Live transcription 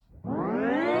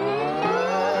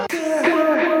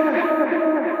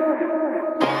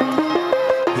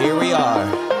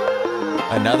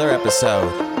Another episode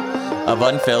of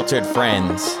Unfiltered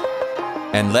Friends.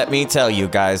 And let me tell you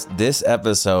guys, this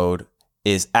episode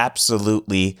is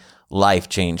absolutely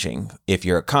life-changing. If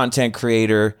you're a content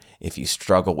creator, if you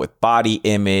struggle with body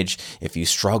image, if you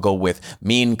struggle with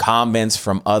mean comments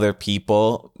from other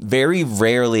people, very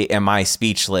rarely am I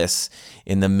speechless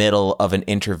in the middle of an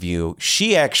interview.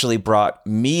 She actually brought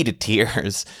me to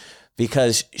tears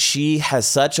because she has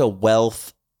such a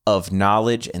wealth of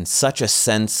knowledge and such a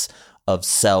sense of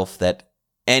self that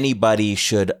anybody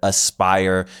should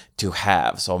aspire to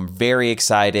have. So I'm very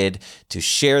excited to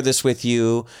share this with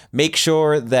you. Make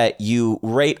sure that you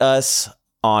rate us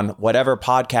on whatever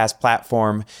podcast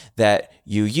platform that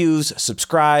you use.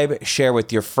 Subscribe, share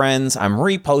with your friends. I'm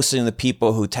reposting the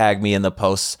people who tag me in the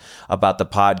posts about the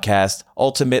podcast.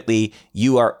 Ultimately,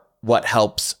 you are what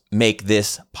helps make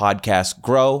this podcast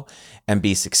grow and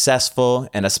be successful.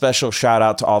 And a special shout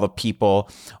out to all the people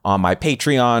on my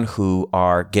Patreon who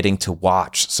are getting to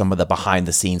watch some of the behind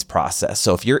the scenes process.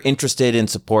 So if you're interested in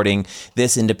supporting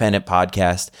this independent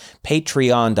podcast,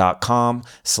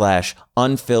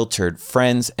 patreon.com/unfiltered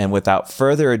friends. And without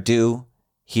further ado,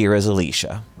 here is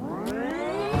Alicia.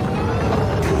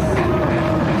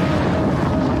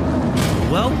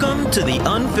 Welcome to the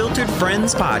Unfiltered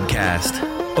Friends podcast.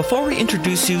 Before we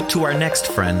introduce you to our next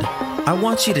friend, I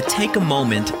want you to take a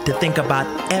moment to think about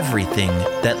everything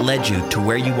that led you to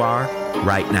where you are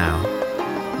right now.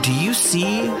 Do you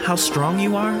see how strong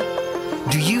you are?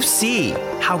 Do you see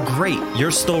how great your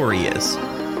story is?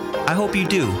 I hope you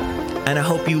do, and I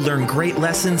hope you learn great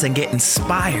lessons and get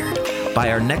inspired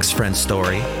by our next friend's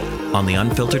story on the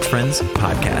Unfiltered Friends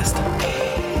podcast.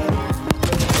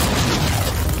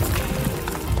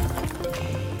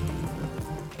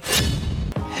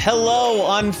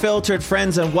 Hello, Unfiltered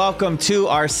Friends, and welcome to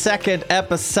our second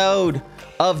episode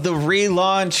of the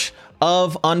relaunch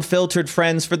of Unfiltered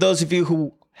Friends. For those of you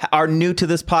who are new to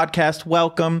this podcast,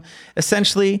 welcome.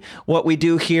 Essentially, what we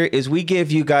do here is we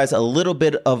give you guys a little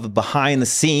bit of behind the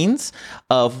scenes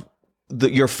of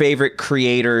your favorite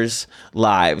creators'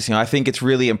 lives. You know, I think it's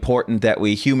really important that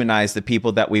we humanize the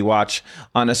people that we watch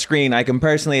on a screen. I can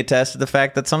personally attest to the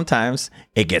fact that sometimes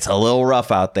it gets a little rough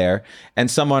out there,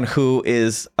 and someone who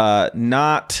is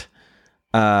not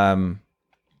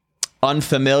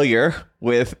unfamiliar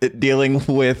with dealing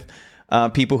with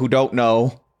people who don't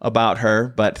know about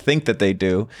her but think that they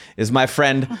do is my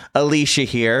friend Alicia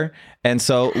here. And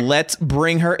so let's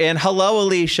bring her in. Hello,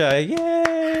 Alicia.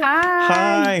 Yay.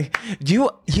 Hi. Do you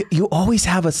always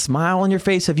have a smile on your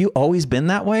face? Have you always been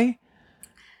that way?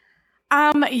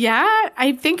 Yeah,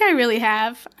 I think I really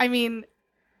have. I mean,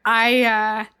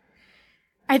 I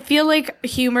feel like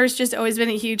humor's just always been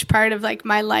a huge part of like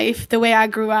my life, the way I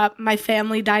grew up, my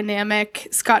family dynamic,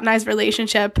 Scott and I's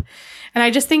relationship. And I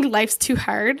just think life's too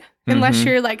hard unless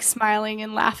you're like smiling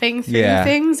and laughing through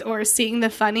things or seeing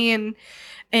the funny in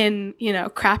you know,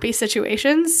 crappy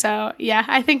situations. So yeah,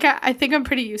 I think I'm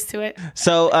pretty used to it.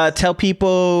 So tell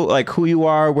people like who you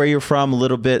are, where you're from, a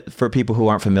little bit for people who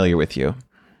aren't familiar with you.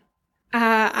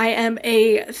 I am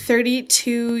a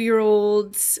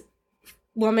 32-year-old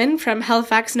woman from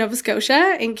Halifax, Nova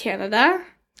Scotia in Canada.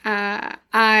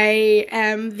 I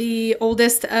am the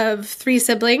oldest of 3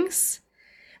 siblings,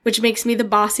 which makes me the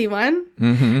bossy one.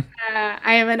 Mm-hmm.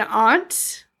 I am an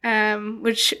aunt,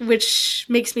 which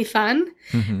makes me fun.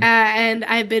 Mm-hmm. And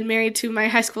I've been married to my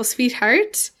high school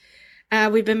sweetheart.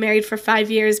 We've been married for 5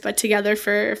 years, but together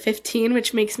for 15,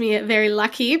 which makes me a very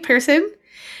lucky person.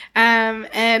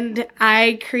 And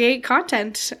I create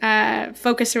content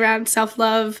focused around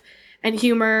self-love and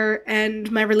humor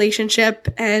and my relationship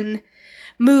and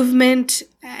movement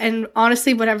and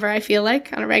honestly whatever I feel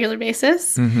like on a regular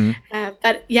basis. Mm-hmm.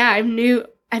 But yeah,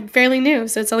 I'm fairly new,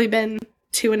 so it's only been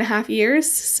 2.5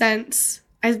 years since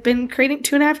I've been creating.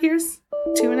 2.5 years,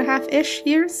 2.5-ish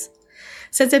years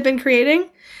since I've been creating.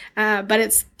 But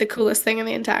it's the coolest thing in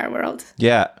the entire world.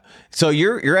 Yeah. So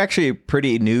you're actually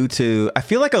pretty new to, I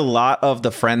feel like a lot of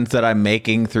the friends that I'm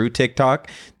making through TikTok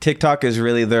is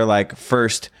really their like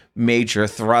first major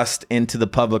thrust into the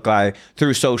public eye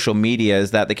through social media.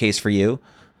 Is that the case for you?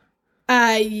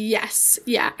 Yes.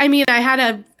 Yeah. I mean, I had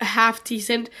a half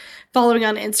decent following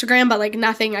on Instagram, but like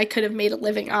nothing I could have made a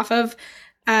living off of.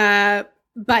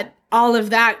 But all of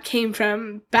that came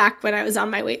from back when I was on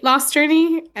my weight loss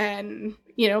journey and,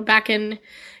 you know, back in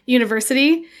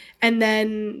university. And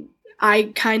then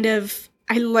I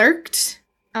lurked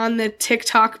on the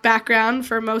TikTok background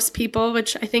for most people,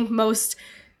 which I think most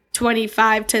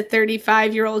 25 to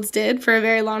 35-year-olds did for a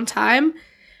very long time.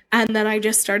 And then I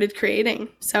just started creating.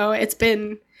 So it's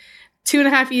been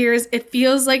 2.5 years. It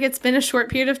feels like it's been a short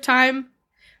period of time,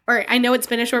 or I know it's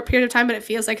been a short period of time, but it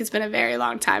feels like it's been a very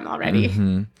long time already.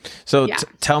 Mm-hmm. So Yeah.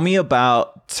 tell me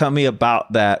about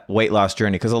that weight loss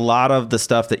journey, because a lot of the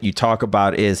stuff that you talk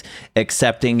about is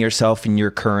accepting yourself in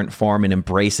your current form and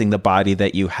embracing the body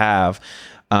that you have.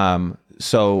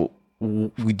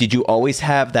 Did you always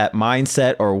have that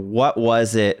mindset, or what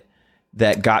was it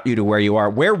that got you to where you are?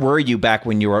 Where were you back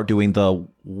when you were doing the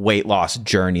weight loss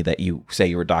journey that you say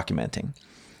you were documenting?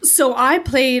 So I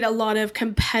played a lot of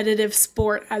competitive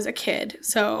sport as a kid.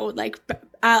 So like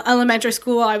elementary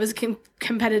school, I was a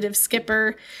competitive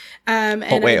skipper.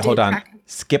 Hold on.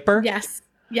 Skipper? Yes.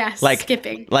 Like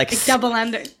skipping. Like double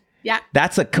under. Yeah.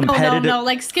 That's a competitive. No,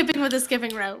 like skipping with a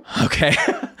skipping rope. Okay.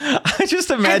 I just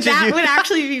imagine that would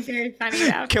actually be very funny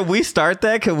though. Can we start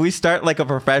that? Can we start like a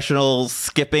professional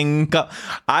skipping?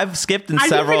 I've skipped in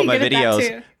several of my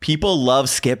videos. People love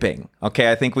skipping.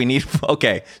 Okay. I think we need,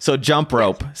 okay. So jump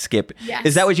rope, skip. Yes.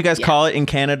 Is that what you guys call it in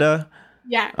Canada?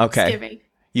 Yeah. Okay. Skipping.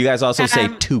 You guys also say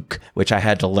toque, which I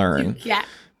had to learn. Yeah.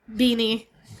 Beanie.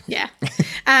 Yeah.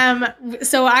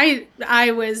 So I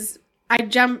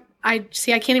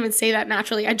can't even say that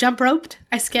naturally. I jump roped.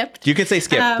 I skipped. You can say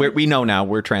skip. We know now.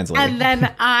 We're translating. And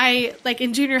then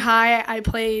in junior high, I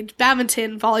played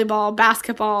badminton, volleyball,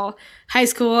 basketball. High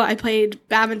school, I played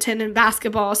badminton and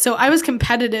basketball. So I was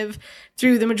competitive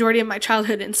through the majority of my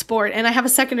childhood in sport. And I have a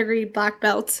second degree black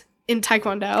belt in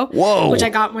Taekwondo. Whoa. Which I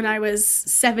got when I was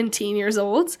 17 years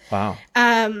old. Wow.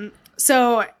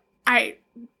 So I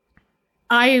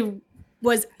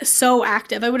was so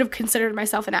active. I would have considered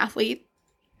myself an athlete.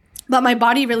 But my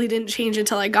body really didn't change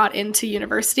until I got into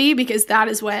university, because that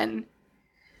is when,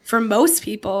 for most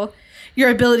people, your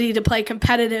ability to play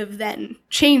competitive then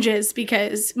changes,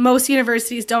 because most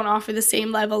universities don't offer the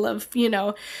same level of,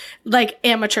 like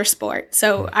amateur sport.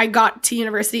 So I got to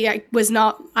university. I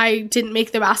didn't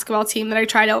make the basketball team that I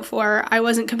tried out for. I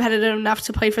wasn't competitive enough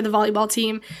to play for the volleyball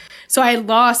team. So I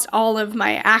lost all of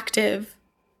my active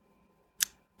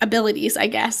abilities, I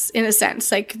guess, in a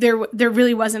sense. Like there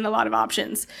really wasn't a lot of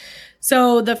options.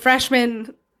 So the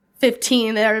freshman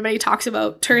 15 that everybody talks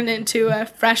about turned into a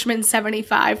freshman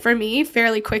 75 for me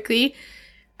fairly quickly.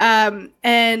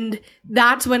 And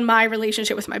that's when my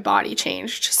relationship with my body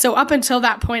changed. So up until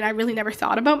that point, I really never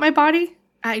thought about my body.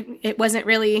 It wasn't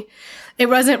really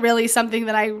something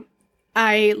that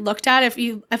I looked at.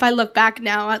 If I look back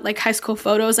now at like high school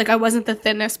photos, like I wasn't the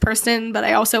thinnest person, but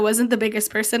I also wasn't the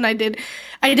biggest person. I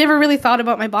never really thought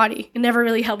about my body. It never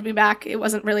really held me back. It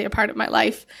wasn't really a part of my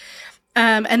life.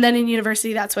 And then in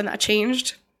university, that's when that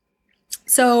changed.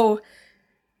 So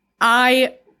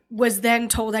I was then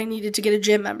told I needed to get a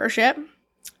gym membership.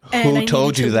 Who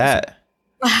told you that?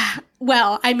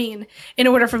 Well, I mean, in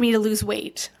order for me to lose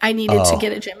weight, I needed to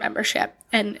get a gym membership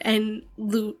and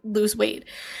lose weight.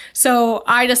 So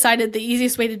I decided the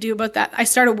easiest way to do about that, I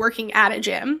started working at a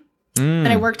gym. And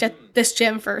I worked at this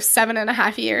gym for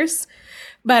 7.5 years.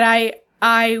 But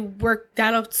I worked,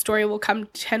 that story will come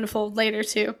tenfold later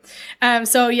too. I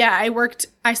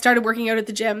started working out at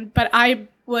the gym, but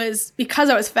because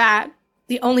I was fat,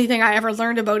 the only thing I ever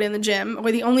learned about in the gym,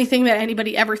 or the only thing that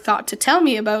anybody ever thought to tell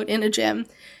me about in a gym,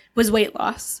 was weight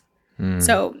loss.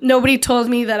 So nobody told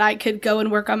me that I could go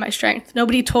and work on my strength.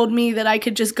 Nobody told me that I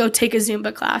could just go take a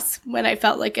Zumba class when I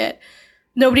felt like it.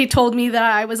 Nobody told me that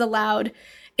I was allowed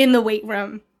in the weight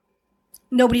room.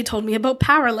 Nobody told me about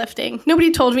powerlifting.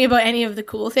 Nobody told me about any of the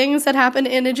cool things that happen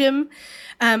in a gym.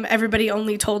 Everybody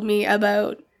only told me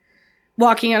about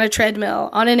walking on a treadmill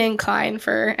on an incline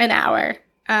for an hour.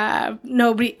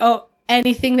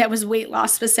 Anything that was weight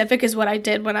loss specific is what I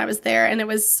did when I was there, and it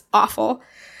was awful.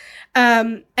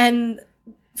 And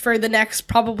for the next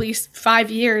probably 5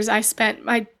 years, I spent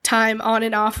my time on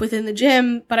and off within the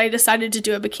gym, but I decided to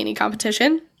do a bikini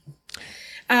competition.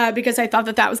 Because I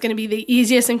thought that was going to be the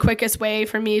easiest and quickest way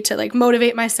for me to like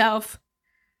motivate myself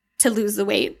to lose the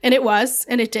weight. And it was,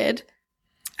 and it did.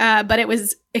 But it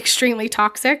was extremely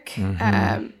toxic.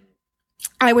 Mm-hmm.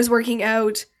 I was working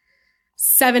out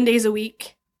 7 days a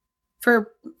week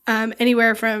for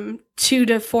anywhere from 2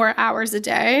 to 4 hours a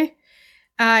day.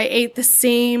 I ate the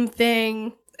same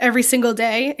thing every single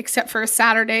day except for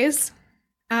Saturdays.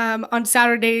 On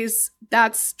Saturdays,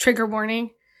 that's trigger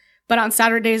warning. But on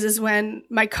Saturdays is when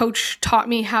my coach taught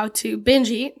me how to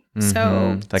binge eat. Mm-hmm.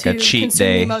 So like a cheat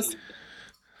day.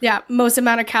 Most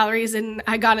amount of calories, and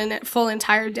I got in it full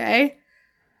entire day.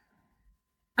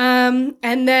 And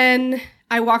then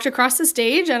I walked across the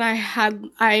stage, and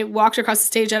I walked across the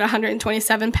stage at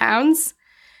 127 pounds.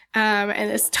 And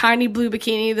this tiny blue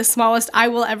bikini, the smallest I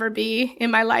will ever be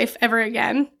in my life ever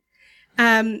again.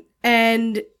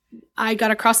 And I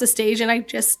got across the stage, and I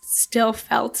just still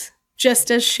felt just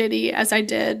as shitty as I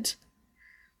did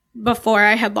before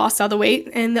I had lost all the weight.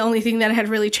 And the only thing that had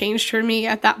really changed for me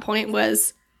at that point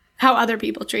was how other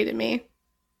people treated me.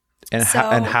 And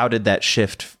how did that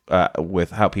shift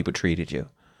with how people treated you?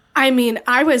 I mean,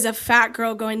 I was a fat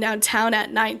girl going downtown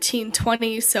at 19,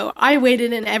 20, so I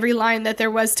waited in every line that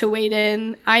there was to wait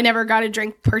in. I never got a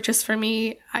drink purchased for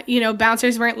me.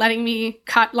 Bouncers weren't letting me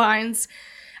cut lines.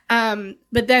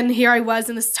 But then here I was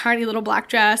in this tiny little black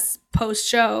dress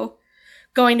post-show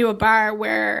going to a bar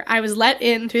where I was let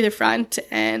in through the front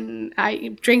and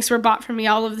drinks were bought for me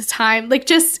all of the time. Like,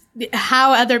 just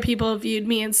how other people viewed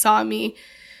me and saw me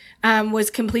was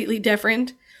completely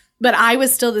different. But I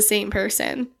was still the same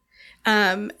person.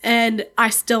 And I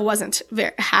still wasn't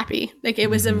very happy. Like, it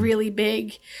was a really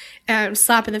big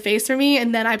slap in the face for me.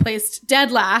 And then I placed dead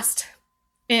last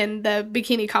in the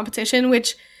bikini competition,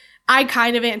 which I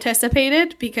kind of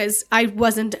anticipated because I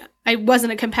wasn't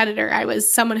a competitor. I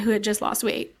was someone who had just lost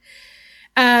weight.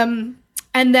 And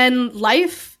then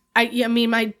life,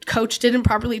 my coach didn't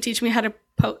properly teach me how to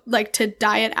to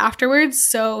diet afterwards.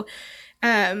 So,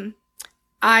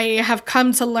 I have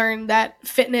come to learn that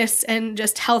fitness and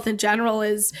just health in general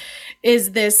is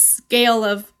this scale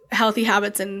of healthy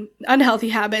habits and unhealthy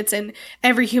habits, and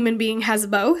every human being has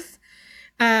both.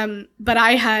 But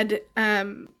I had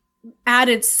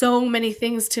added so many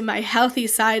things to my healthy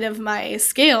side of my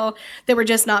scale that were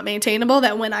just not maintainable,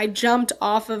 that when I jumped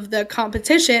off of the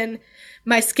competition,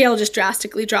 my scale just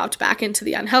drastically dropped back into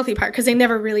the unhealthy part because I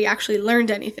never really actually learned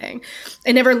anything.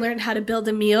 I never learned how to build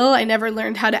a meal. I never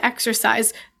learned how to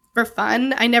exercise for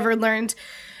fun. I never learned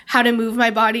how to move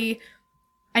my body.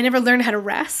 I never learned how to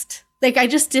rest. Like, I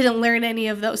just didn't learn any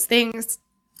of those things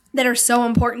that are so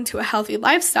important to a healthy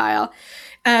lifestyle.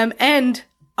 And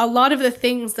a lot of the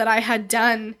things that I had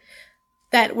done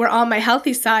that were on my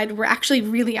healthy side were actually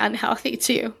really unhealthy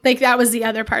too. Like, that was the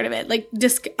other part of it, like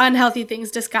unhealthy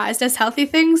things disguised as healthy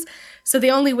things. So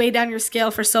they only weigh down your scale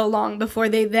for so long before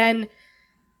they then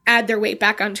add their weight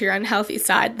back onto your unhealthy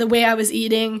side. The way I was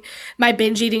eating, my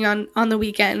binge eating on the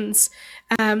weekends,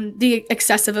 the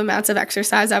excessive amounts of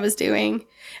exercise I was doing.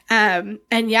 And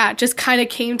yeah, just kind of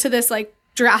came to this like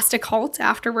drastic halt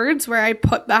afterwards where I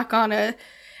put back on a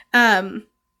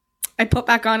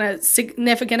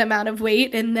significant amount of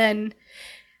weight. And then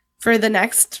for the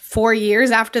next 4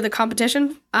 years after the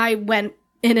competition, I went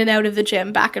in and out of the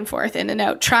gym, back and forth, in and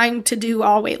out, trying to do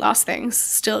all weight loss things,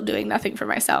 still doing nothing for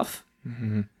myself.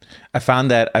 Mm-hmm. I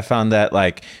found that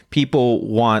like people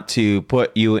want to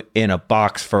put you in a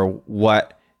box for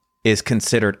what is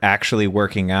considered actually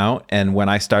working out. And when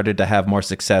I started to have more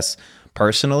success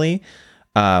personally,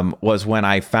 was when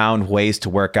I found ways to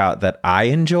work out that I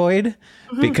enjoyed,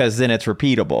 because then it's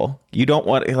repeatable. You don't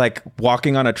want, like,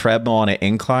 walking on a treadmill on an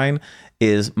incline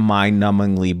is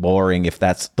mind-numbingly boring if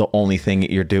that's the only thing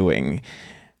that you're doing.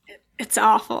 It's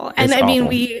awful. And I mean,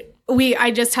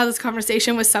 I just had this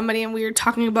conversation with somebody and we were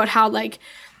talking about how, like,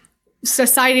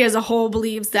 society as a whole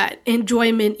believes that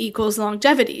enjoyment equals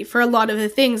longevity for a lot of the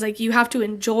things. Like, you have to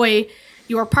enjoy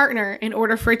your partner in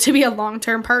order for it to be a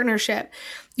long-term partnership.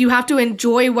 You have to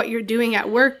enjoy what you're doing at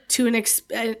work to an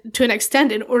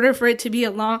extent in order for it to be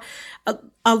a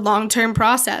long-term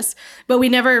process. But we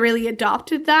never really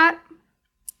adopted that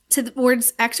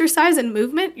towards exercise and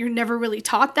movement. You're never really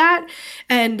taught that.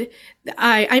 And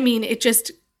I mean, it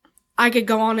just, I could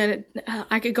go on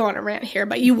a rant here,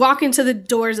 but you walk into the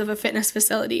doors of a fitness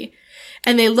facility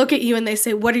and they look at you and they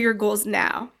say, "What are your goals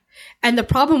now?" And the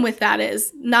problem with that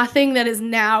is nothing that is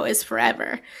now is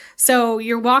forever. So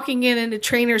you're walking in and a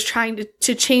trainer's trying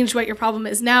to change what your problem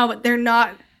is now, but they're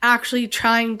not actually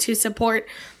trying to support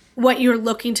what you're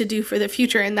looking to do for the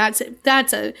future. And there's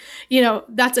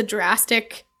a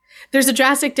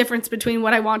drastic difference between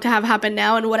what I want to have happen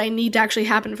now and what I need to actually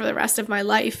happen for the rest of my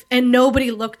life. And nobody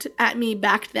looked at me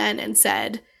back then and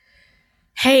said,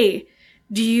 "Hey,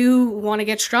 do you want to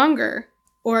get stronger?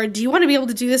 Or do you want to be able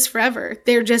to do this forever?"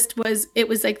 It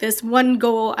was like this one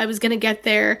goal. I was going to get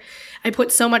there. I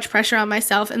put so much pressure on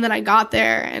myself, and then I got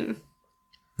there and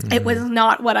it was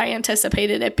not what I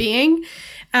anticipated it being.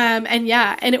 And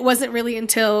it wasn't really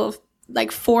until like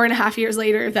 4.5 years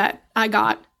later that I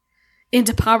got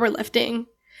into powerlifting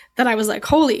that I was like,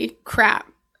 holy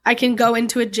crap, I can go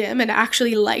into a gym and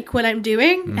actually like what I'm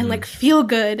doing and like feel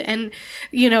good. And,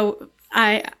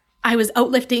 I was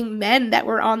outlifting men that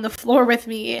were on the floor with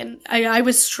me, and I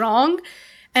was strong,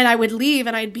 and I would leave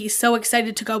and I'd be so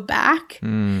excited to go back.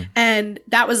 And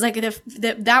that was like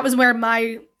that was where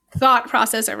my thought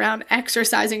process around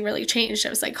exercising really changed. I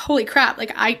was like, holy crap,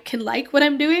 like I can like what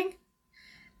I'm doing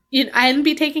and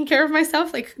be taking care of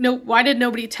myself. Like, no, why did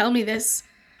nobody tell me this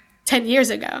 10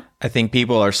 years ago? I think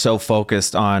people are so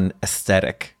focused on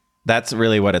aesthetic That's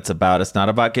really what it's about. It's not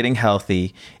about getting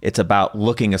healthy. It's about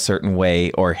looking a certain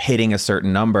way or hitting a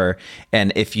certain number.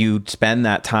 And if you spend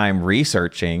that time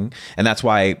researching, and that's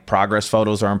why progress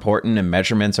photos are important and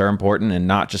measurements are important, and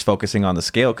not just focusing on the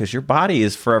scale, because your body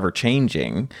is forever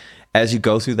changing as you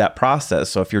go through that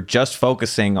process. So if you're just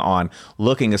focusing on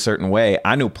looking a certain way,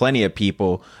 I knew plenty of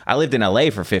people. I lived in LA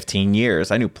for 15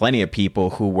 years. I knew plenty of people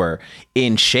who were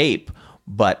in shape,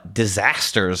 but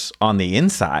disasters on the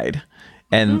inside.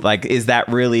 And like, is that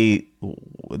really,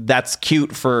 that's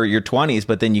cute for your 20s,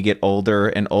 but then you get older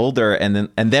and older, and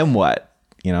then what,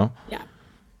 you know? Yeah.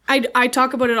 I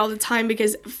talk about it all the time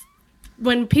because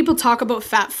when people talk about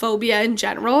fat phobia in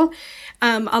general,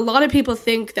 a lot of people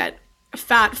think that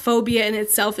fat phobia in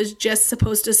itself is just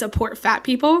supposed to support fat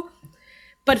people.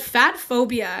 But fat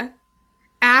phobia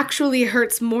actually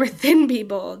hurts more thin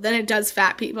people than it does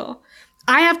fat people.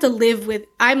 I have to live with,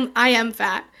 I am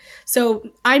fat. So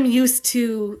I'm used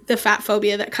to the fat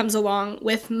phobia that comes along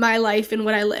with my life and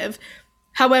what I live.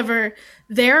 However,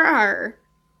 there are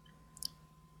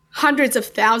hundreds of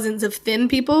thousands of thin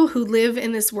people who live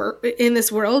in this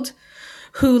world,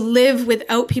 who live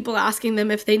without people asking them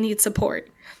if they need support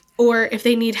or if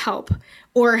they need help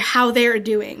or how they're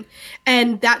doing.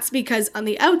 And that's because on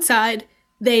the outside,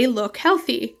 they look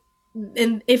healthy.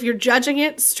 And if you're judging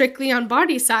it strictly on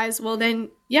body size, well then,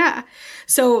 yeah.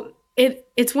 So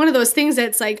it's one of those things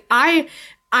that's like,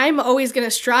 I'm always going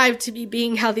to strive to be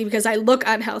being healthy because I look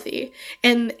unhealthy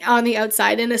and on the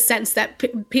outside, in a sense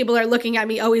that people are looking at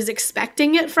me always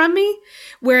expecting it from me.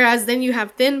 Whereas then you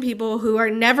have thin people who are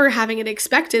never having it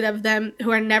expected of them, who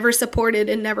are never supported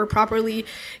and never properly,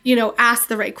 asked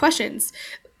the right questions.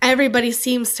 Everybody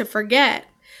seems to forget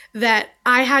that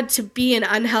I had to be an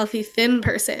unhealthy thin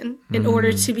person in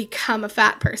order to become a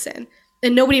fat person.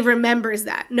 And nobody remembers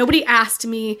that. Nobody asked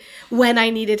me when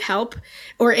I needed help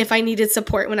or if I needed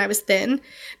support when I was thin.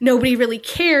 Nobody really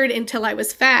cared until I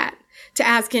was fat to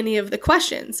ask any of the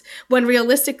questions. When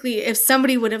realistically, if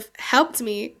somebody would have helped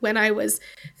me when I was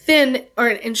thin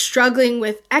and struggling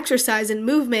with exercise and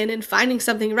movement and finding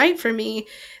something right for me,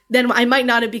 then I might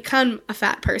not have become a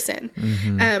fat person.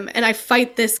 And I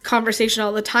fight this conversation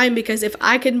all the time because if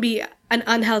I can be an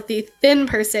unhealthy thin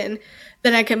person,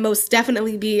 then I can most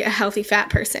definitely be a healthy fat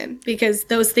person, because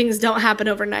those things don't happen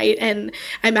overnight. And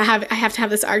I have to have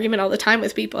this argument all the time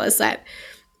with people, is that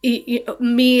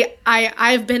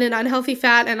I've been an unhealthy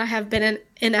fat and I have been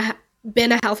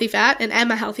a healthy fat and am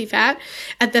a healthy fat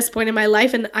at this point in my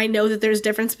life. And I know that there's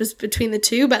differences between the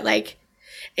two, but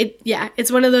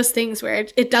it's one of those things where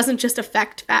it doesn't just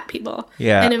affect fat people.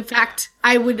 Yeah. And in fact,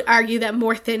 I would argue that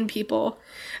more thin people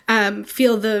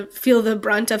feel the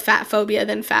brunt of fat phobia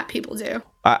than fat people do.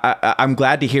 I'm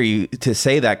glad to hear you to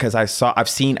say that, because I've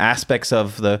seen aspects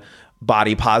of the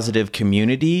body positive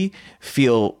community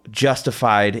feel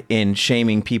justified in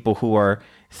shaming people who are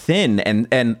thin, and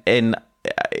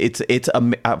it's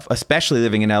especially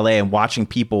living in LA and watching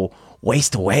people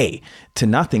waste away to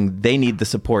nothing. They need the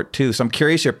support too. So I'm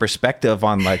curious your perspective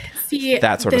on that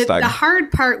sort of stuff. The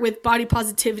hard part with body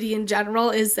positivity in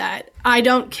general is that I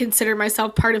don't consider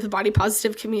myself part of the body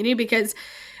positive community, because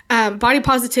body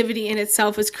positivity in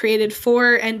itself was created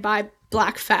for and by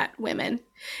Black fat women.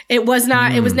 It was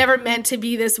not, it was never meant to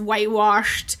be this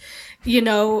whitewashed,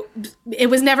 it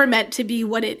was never meant to be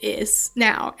what it is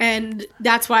now. And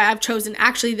that's why I've chosen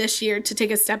actually this year to take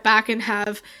a step back and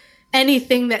have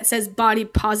anything that says body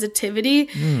positivity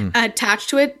attached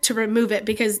to it, to remove it,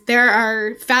 because there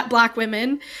are fat Black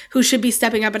women who should be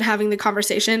stepping up and having the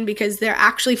conversation, because they're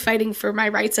actually fighting for my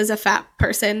rights as a fat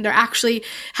person. They're actually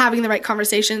having the right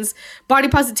conversations. Body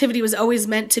positivity was always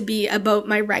meant to be about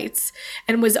my rights,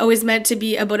 and was always meant to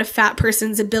be about a fat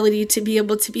person's ability to be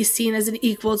able to be seen as an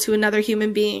equal to another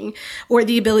human being, or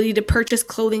the ability to purchase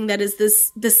clothing that is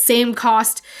the same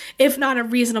cost, if not a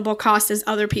reasonable cost, as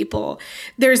other people.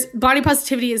 Body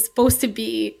positivity is supposed to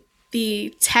be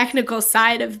the technical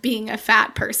side of being a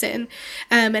fat person,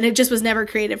 and it just was never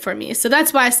created for me. So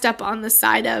that's why I step on the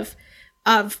side of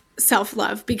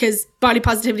self-love, because body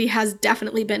positivity has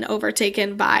definitely been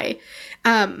overtaken by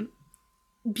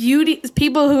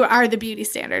people who are the beauty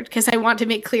standard. Because I want to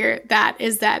make clear that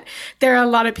there are a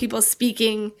lot of people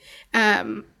speaking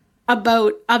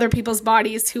about other people's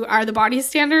bodies who are the body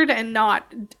standard and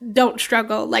don't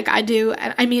struggle like I do.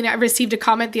 I mean, I received a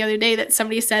comment the other day that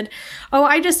somebody said, "Oh,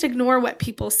 I just ignore what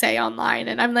people say online."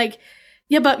 And I'm like,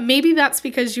 yeah, but maybe that's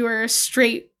because you're a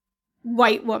straight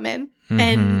white woman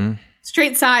and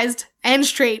straight sized and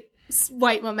straight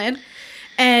white woman,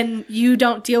 and you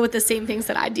don't deal with the same things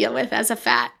that I deal with as a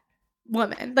fat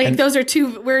woman. Like those are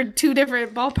we're two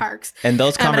different ballparks. And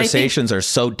those conversations are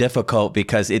so difficult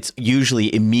because it's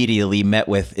usually immediately met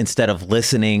with, instead of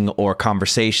listening or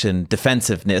conversation,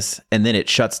 defensiveness, and then it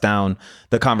shuts down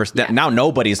the conversation. Yeah. Now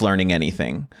nobody's learning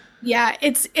anything. Yeah,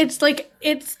 it's like,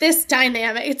 it's this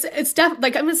dynamic. It's definitely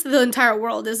like, I mean, the entire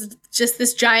world is just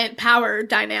this giant power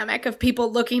dynamic of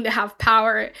people looking to have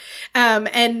power.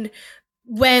 And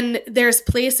when there's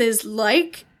places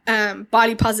like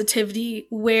body positivity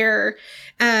where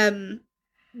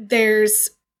there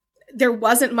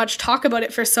wasn't much talk about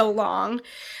it for so long,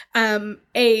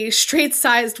 a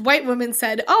straight-sized white woman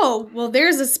said, "Oh, well,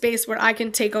 there's a space where I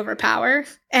can take over power,"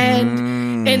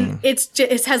 and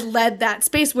it has led that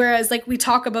space. Whereas, like, we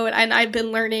talk about, and I've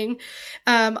been learning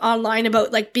online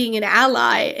about, like, being an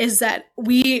ally, is that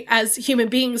we as human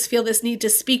beings feel this need to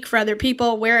speak for other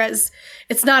people, whereas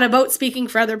it's not about speaking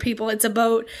for other people. It's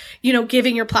about, you know,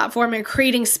 giving your platform and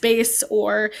creating space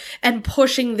and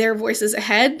pushing their voices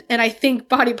ahead. And I think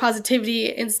body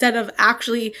positivity, instead of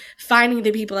actually finding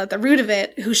the people at the root of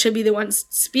it who should be the ones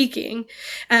speaking,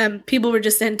 people were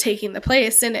just then taking the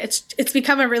place. And it's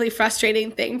become a really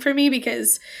frustrating thing for me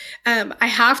because I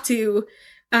have to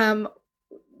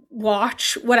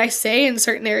watch what I say in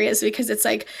certain areas, because it's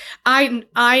like,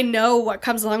 I know what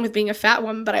comes along with being a fat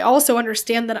woman, but I also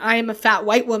understand that I am a fat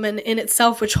white woman in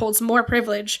itself, which holds more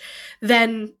privilege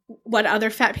than what other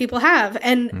fat people have.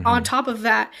 And on top of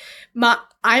that,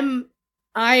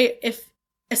 if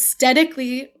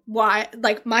aesthetically,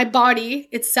 like, my body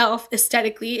itself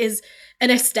aesthetically is an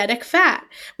aesthetic fat,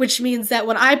 which means that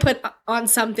when I put on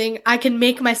something, I can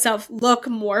make myself look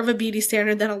more of a beauty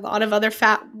standard than a lot of other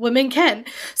fat women can.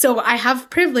 So I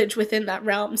have privilege within that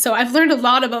realm. So I've learned a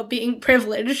lot about being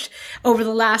privileged over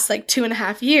the last, like,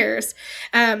 2.5 years.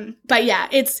 But yeah,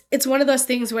 it's one of those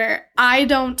things where I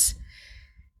don't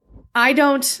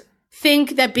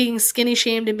think that being skinny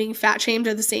shamed and being fat shamed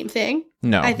are the same thing.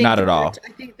 No, not at all.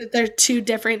 I think that they're two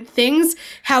different things.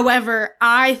 However,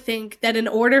 I think that in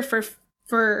order for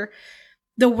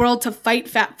the world to fight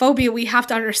fat phobia, we have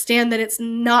to understand that it's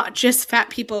not just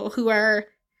fat people who are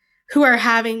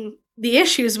having the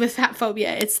issues with fat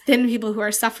phobia. It's thin people who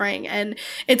are suffering. And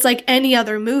it's like any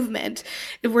other movement.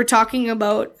 If we're talking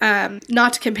about,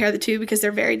 not to compare the two because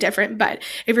they're very different, but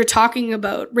if you're talking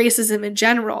about racism in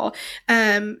general,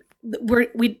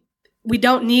 we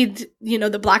don't need, you know,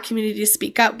 the Black community to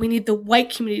speak up. We need the white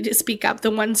community to speak up,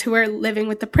 the ones who are living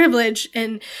with the privilege.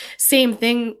 And same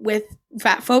thing with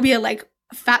fat phobia. Like,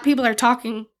 fat people are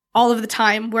talking all of the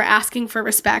time. We're asking for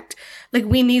respect. Like,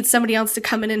 we need somebody else to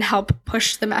come in and help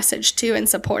push the message too and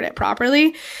support it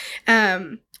properly.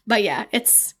 But yeah,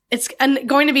 it's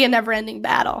going to be a never-ending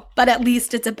battle. But at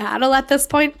least it's a battle at this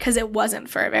point, because it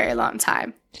wasn't for a very long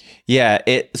time. Yeah.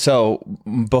 So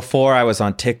before I was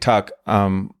on TikTok,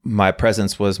 my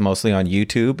presence was mostly on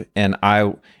YouTube, and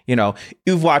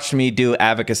you've watched me do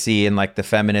advocacy in, like, the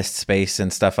feminist space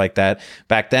and stuff like that.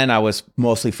 Back then I was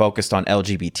mostly focused on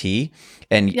LGBT,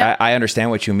 and yep. I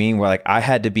understand what you mean, where, like, I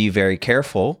had to be very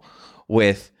careful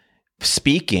with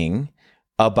speaking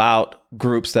about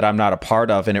groups that I'm not a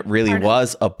part of. And it really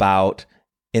was about,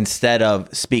 instead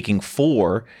of speaking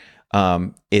for,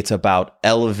 it's about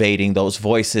elevating those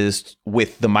voices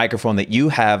with the microphone that you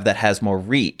have that has more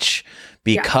reach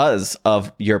because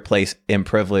of your place in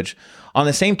privilege. On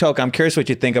the same token, I'm curious what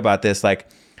you think about this. Like,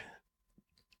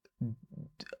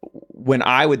 when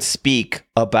I would speak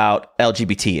about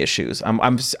LGBT issues, I'm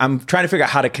trying to figure out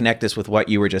how to connect this with what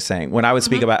you were just saying. When I would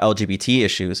speak about LGBT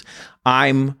issues,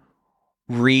 I'm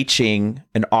reaching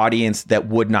an audience that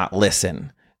would not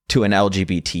listen to an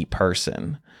LGBT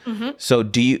person. So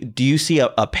do you see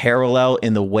a parallel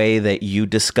in the way that you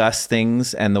discuss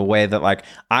things and the way that, like,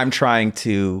 I'm trying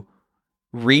to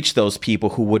reach those people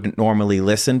who wouldn't normally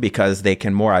listen because they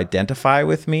can more identify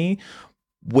with me,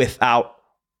 without,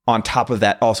 on top of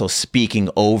that, also speaking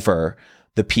over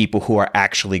the people who are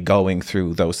actually going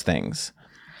through those things?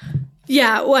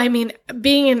 Yeah, well, I mean,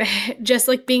 being an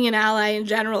ally in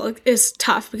general is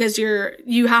tough, because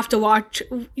you have to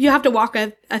walk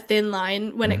a thin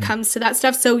line when it comes to that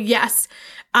stuff. So yes,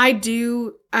 I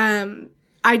do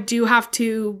have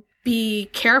to be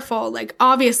careful. Like,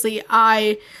 obviously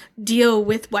I deal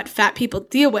with what fat people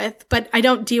deal with, but I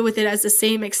don't deal with it as the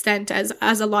same extent as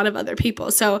a lot of other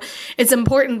people. So it's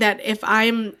important that if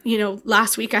I'm,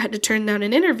 last week I had to turn down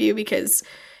an interview because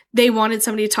they wanted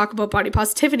somebody to talk about body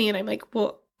positivity. And I'm like,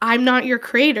 well, I'm not your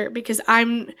creator, because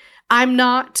I'm I'm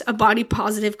not a body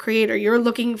positive creator. You're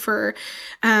looking for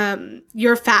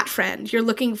your fat friend. You're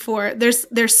looking for,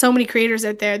 there's so many creators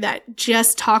out there that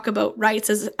just talk about rights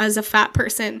as a fat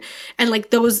person. And like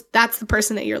that's the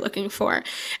person that you're looking for.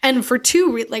 And for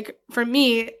for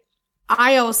me,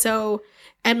 I also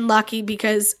am lucky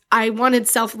because I wanted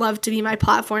self-love to be my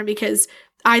platform, because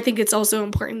I think it's also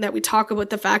important that we talk about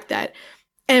the fact that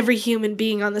every human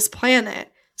being on this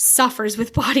planet suffers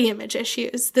with body image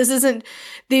issues.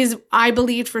 I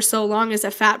believed for so long as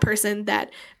a fat person that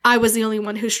I was the only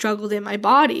one who struggled in my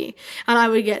body. And I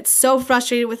would get so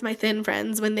frustrated with my thin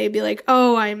friends when they'd be like,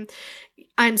 oh, I'm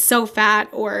so fat,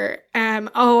 or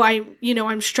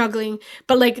I'm struggling.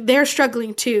 But like, they're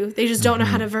struggling too. They just don't know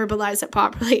how to verbalize it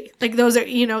properly. Like, those are,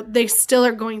 they still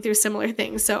are going through similar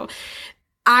things. So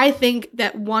I think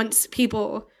that once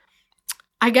people,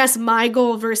 I guess my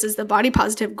goal versus the body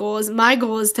positive goal is, my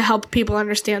goal is to help people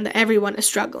understand that everyone is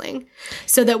struggling,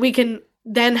 so that we can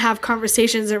then have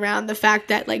conversations around the fact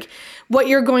that like what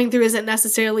you're going through isn't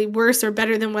necessarily worse or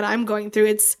better than what I'm going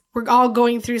through. We're all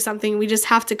going through something. We just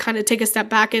have to kind of take a step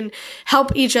back and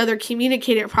help each other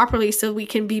communicate it properly so we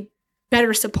can be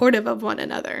better supportive of one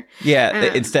another.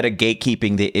 Yeah, instead of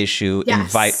gatekeeping the issue, yes.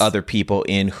 Invite other people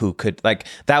in who could, like,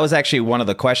 that was actually one of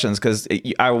the questions, because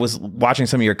I was watching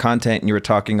some of your content and you were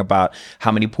talking about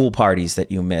how many pool parties that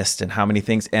you missed and how many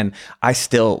things, and I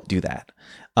still do that.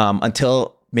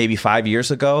 Until maybe 5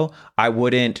 years ago, I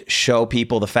wouldn't show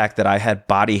people the fact that I had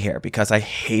body hair, because I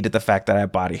hated the fact that I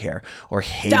had body hair, or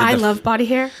hated I love body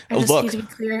hair. I just look, need to be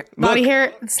clear. Body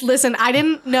hair. Listen, I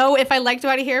didn't know if I liked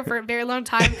body hair for a very long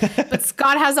time, but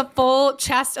Scott has a full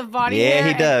chest of body hair.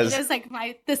 Yeah, he does. It is like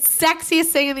the sexiest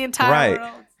thing in the entire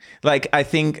world. Like, I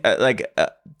think, I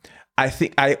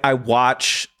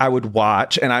would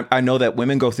watch, and I know that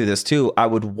women go through this too. I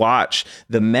would watch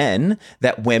the men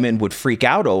that women would freak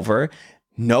out over.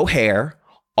 No hair,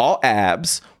 all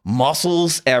abs,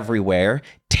 muscles everywhere,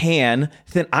 tan,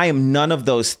 thin. I am none of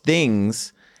those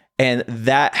things. And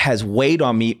that has weighed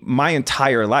on me my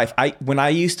entire life. When I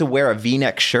used to wear a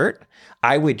V-neck shirt,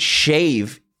 I would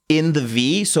shave in the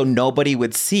V so nobody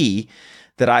would see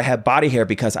that I had body hair,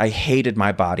 because I hated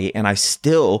my body, and I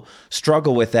still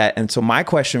struggle with that. And so my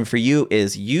question for you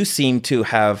is, you seem to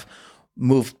have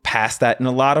moved past that in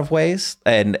a lot of ways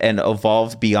and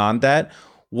evolved beyond that.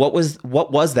 What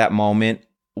was that moment?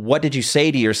 What did you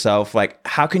say to yourself? Like,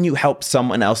 how can you help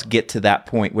someone else get to that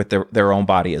point with their own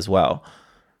body as well?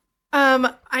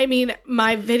 I mean,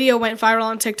 my video went viral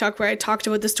on TikTok where I talked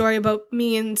about the story about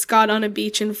me and Scott on a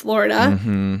beach in Florida.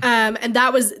 Mm-hmm. And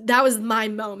that was my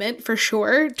moment for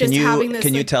sure. Just having this.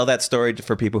 Can you tell that story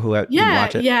for people who didn't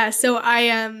watch it? Yeah. So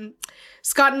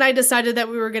Scott and I decided that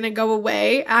we were going to go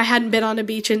away. I hadn't been on a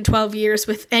beach in 12 years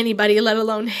with anybody, let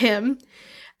alone him.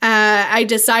 I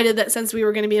decided that since we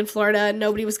were going to be in Florida,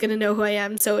 nobody was going to know who I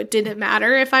am, so it didn't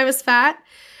matter if I was fat.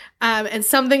 And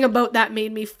something about that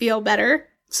made me feel better.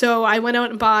 So I went out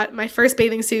and bought my first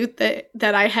bathing suit that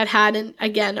I had in,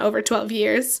 again, over 12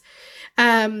 years.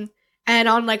 And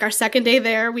on like our second day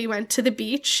there, we went to the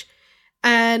beach,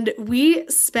 and we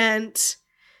spent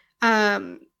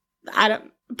probably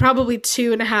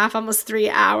 2.5, almost 3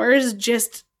 hours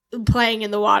just playing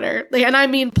in the water. Like, and I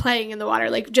mean playing in the water,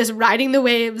 like just riding the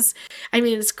waves. I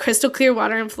mean, it's crystal clear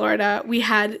water in Florida. We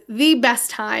had the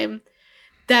best time.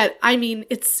 That, I mean,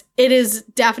 it is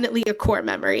definitely a core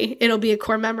memory. It'll be a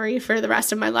core memory for the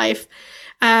rest of my life.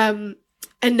 And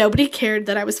nobody cared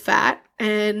that I was fat,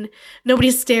 and nobody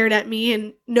stared at me,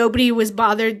 and nobody was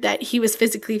bothered that he was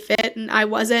physically fit and I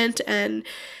wasn't. And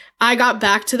I got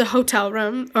back to the hotel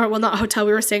room, or well, not hotel,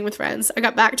 we were staying with friends. I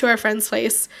got back to our friend's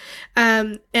place,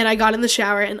 and I got in the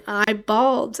shower and I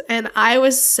bawled, and I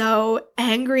was so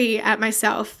angry at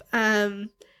myself.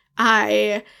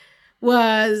 I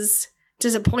was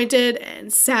disappointed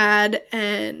and sad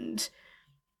and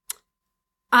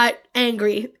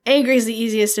angry. Angry is the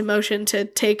easiest emotion to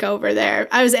take over there.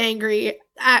 I was angry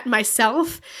at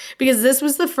myself, because this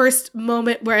was the first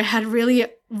moment where I had really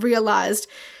realized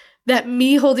that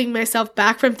me holding myself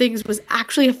back from things was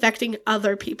actually affecting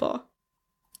other people.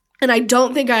 And I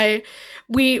don't think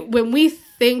when we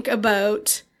think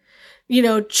about,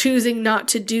 choosing not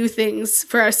to do things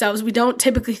for ourselves, we don't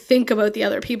typically think about the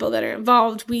other people that are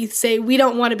involved. We say we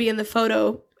don't want to be in the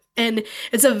photo, and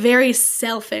it's a very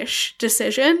selfish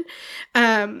decision.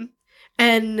 And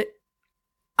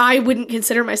I wouldn't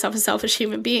consider myself a selfish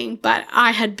human being, but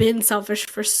I had been selfish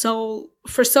for so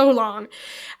long.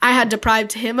 I had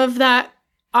deprived him of that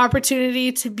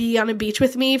opportunity to be on a beach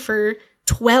with me for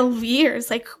 12 years.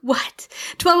 Like, what?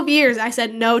 12 years I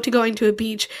said no to going to a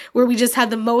beach where we just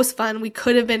had the most fun we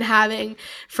could have been having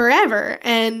forever.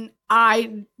 And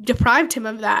I deprived him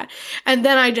of that. And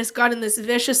then I just got in this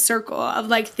vicious circle of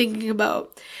like thinking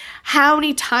about how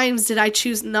many times did I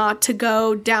choose not to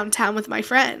go downtown with my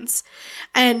friends?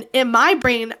 And in my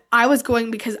brain, I was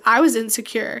going because I was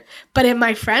insecure. But in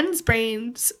my friends'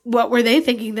 brains, what were they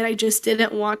thinking? That I just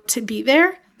didn't want to be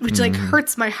there? Which like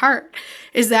hurts my heart,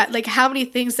 is that like how many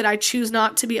things that I choose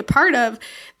not to be a part of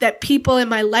that people in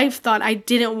my life thought I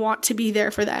didn't want to be there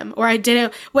for them, or I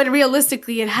didn't, when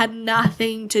realistically it had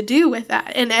nothing to do with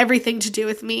that and everything to do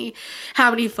with me. How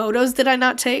many photos did I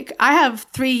not take? I have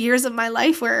 3 years of my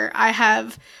life where I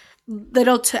have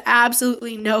little to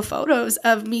absolutely no photos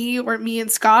of me or me and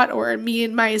Scott or me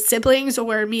and my siblings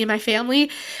or me and my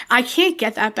family. I can't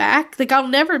get that back. Like I'll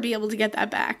never be able to get that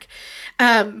back.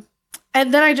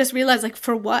 And then I just realized, like,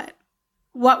 for what?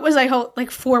 What was I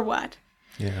like, for what?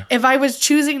 Yeah. If I was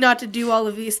choosing not to do all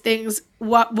of these things,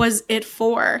 what was it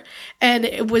for? And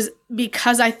it was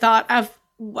because I thought of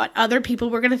what other people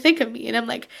were going to think of me. And I'm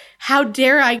like, how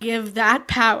dare I give that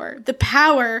power, the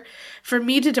power for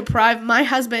me to deprive my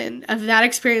husband of that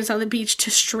experience on the beach to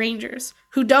strangers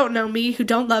who don't know me, who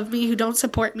don't love me, who don't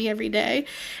support me every day?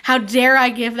 How dare I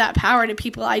give that power to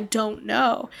people I don't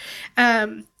know?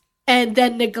 And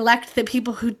then neglect the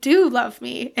people who do love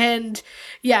me. And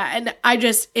yeah, and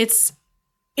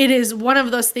it is one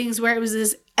of those things where it was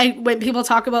this, when people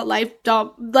talk about light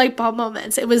bulb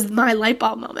moments, it was my light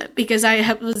bulb moment, because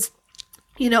I was,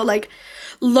 like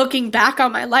looking back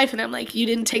on my life and I'm like, you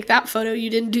didn't take that photo, you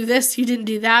didn't do this, you didn't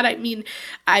do that. I mean,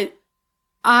 I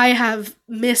have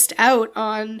missed out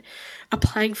on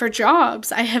applying for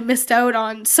jobs. I have missed out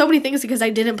on so many things because I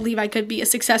didn't believe I could be a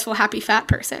successful, happy, fat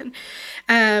person.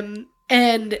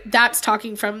 And that's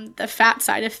talking from the fat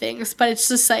side of things, but it's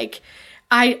just like,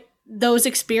 those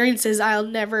experiences I'll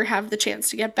never have the chance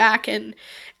to get back. And,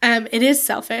 it is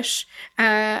selfish.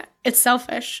 It's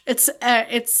selfish. It's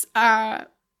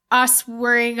us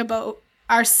worrying about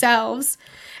ourselves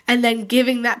and then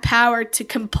giving that power to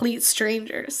complete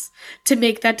strangers to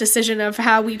make that decision of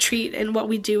how we treat and what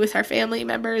we do with our family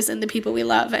members and the people we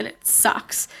love. And it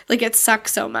sucks. Like, it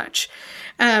sucks so much.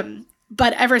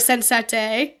 But ever since that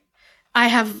day, I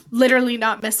have literally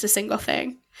not missed a single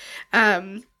thing.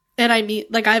 And I mean,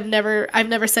 like, I've never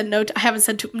said no to, I haven't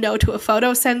said no to a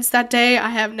photo since that day. I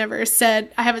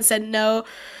haven't said no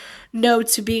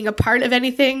to being a part of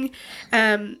anything.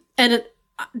 And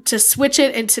to switch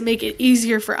it and to make it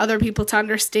easier for other people to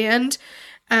understand,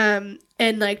 and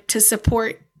like to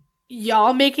support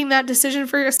y'all making that decision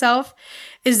for yourself,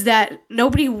 is that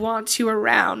nobody wants you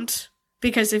around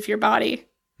because of your body.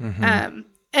 Mm-hmm.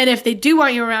 And if they do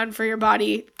want you around for your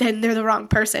body, then they're the wrong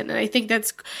person. And I think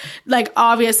that's like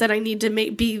obvious that I need to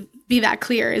be that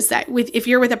clear, is that if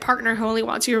you're with a partner who only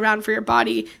wants you around for your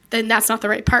body, then that's not the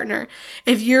right partner.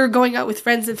 If you're going out with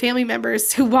friends and family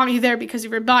members who want you there because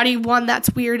of your body, one, that's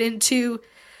weird, and two,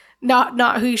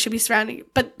 not who you should be surrounding.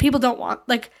 But people don't want,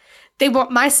 like,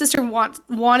 my sister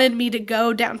wanted me to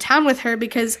go downtown with her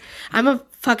because I'm a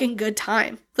fucking good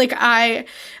time. Like, I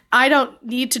don't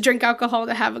need to drink alcohol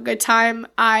to have a good time.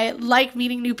 I like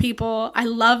meeting new people. I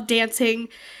love dancing.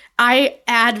 I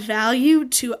add value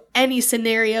to any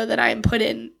scenario that I am put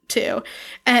into.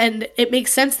 And it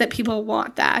makes sense that people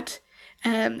want that.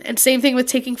 And same thing with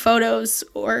taking photos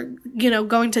or,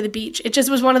 going to the beach. It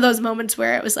just was one of those moments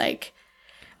where it was like,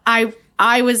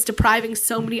 I was depriving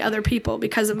so many other people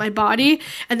because of my body,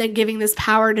 and then giving this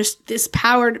power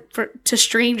to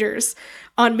strangers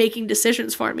on making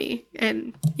decisions for me.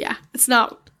 And yeah, it's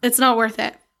not worth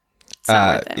it. It's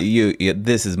not worth it.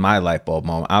 This is my light bulb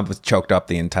moment. I was choked up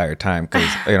the entire time because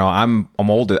I'm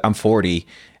older. I'm 40,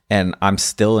 and I'm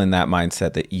still in that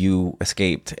mindset that you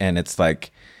escaped. And it's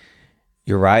like,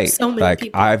 you're right. So many like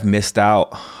people. I've missed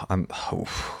out.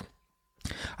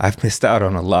 I've missed out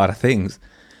on a lot of things.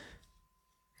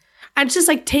 I'm just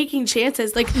like taking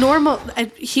chances, like normal.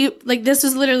 Like, this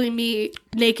was literally me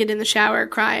naked in the shower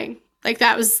crying. Like,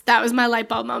 that was my light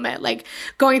bulb moment. Like,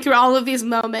 going through all of these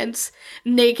moments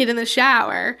naked in the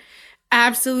shower,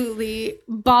 absolutely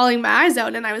bawling my eyes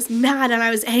out. And I was mad and I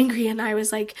was angry and I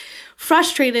was like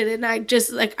frustrated, and I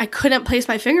just like, I couldn't place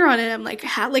my finger on it. I'm like,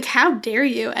 how dare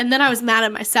you? And then I was mad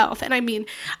at myself. And I mean,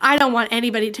 I don't want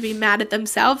anybody to be mad at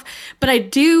themselves, but I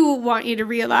do want you to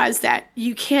realize that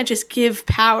you can't just give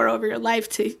power over your life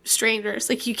to strangers.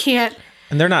 Like, you can't.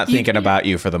 And they're not thinking about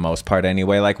you for the most part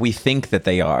anyway. Like, we think that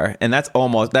they are. And that's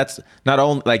not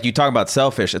only, like, you talk about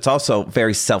selfish, it's also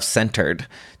very self-centered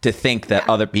to think that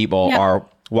other people are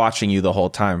watching you the whole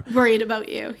time. Worried about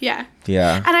you. Yeah.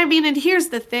 Yeah. And I mean, and here's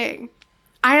the thing.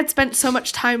 I had spent so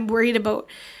much time worried about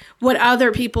what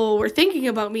other people were thinking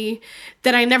about me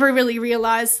that I never really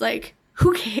realized, like,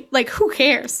 who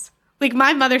cares? Like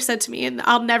my mother said to me, and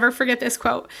I'll never forget this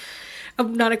quote.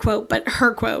 Not a quote, but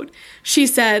her quote. She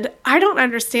said, I don't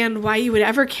understand why you would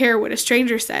ever care what a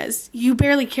stranger says. You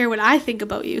barely care what I think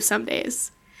about you some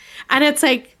days. And it's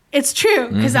like, it's true,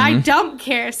 because I don't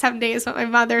care some days what my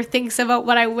mother thinks about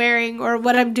what I'm wearing or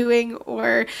what I'm doing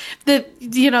or the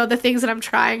things that I'm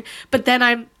trying. But then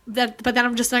I'm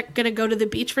just not going to go to the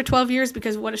beach for 12 years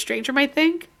because of what a stranger might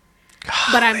think.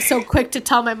 But I'm so quick to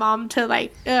tell my mom to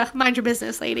like, mind your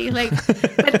business, lady. Like,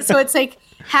 so it's like,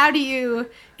 how do you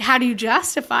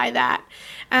justify that?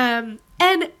 And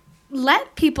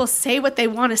let people say what they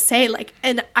want to say. Like,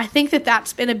 and I think that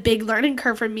that's been a big learning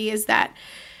curve for me, is that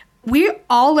we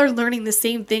all are learning the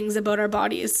same things about our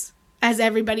bodies as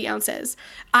everybody else is.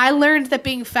 I learned that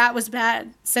being fat was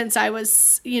bad since I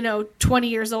was, 20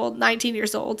 years old, 19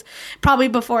 years old, probably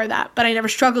before that, but I never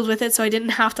struggled with it. So I didn't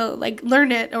have to like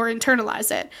learn it or internalize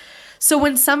it. So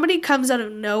when somebody comes out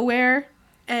of nowhere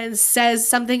and says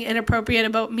something inappropriate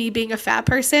about me being a fat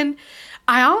person,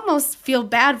 I almost feel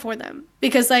bad for them,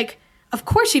 because like, of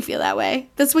course you feel that way.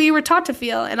 That's what you were taught to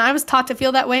feel. And I was taught to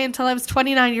feel that way until I was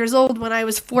 29 years old, when I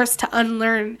was forced to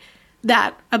unlearn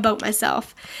that about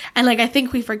myself. And like, I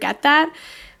think we forget that.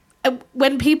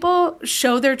 When people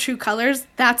show their true colors,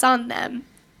 that's on them.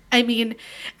 I mean,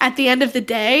 at the end of the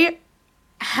day,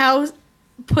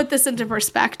 put this into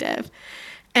perspective,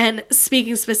 and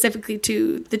speaking specifically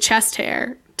to the chest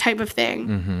hair type of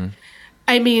thing.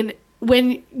 I mean,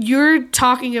 when you're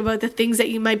talking about the things that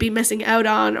you might be missing out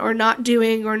on or not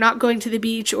doing or not going to the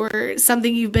beach or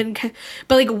something but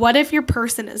like, what if your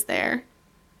person is there?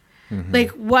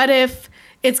 Like, what if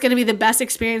it's going to be the best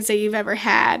experience that you've ever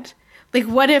had? Like,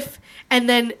 what if, and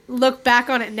then look back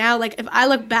on it now, like if I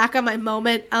look back on my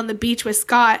moment on the beach with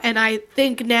Scott and I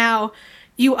think now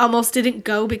you almost didn't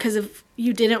go because of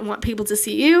you didn't want people to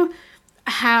see you,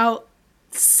 how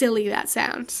silly that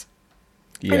sounds.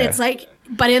 Yeah. And it's like,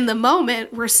 but in the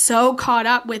moment, we're so caught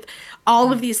up with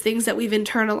all of these things that we've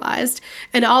internalized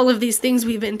and all of these things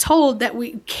we've been told that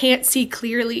we can't see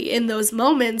clearly in those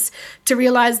moments to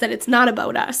realize that it's not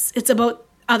about us. It's about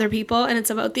other people, and it's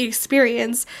about the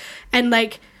experience. And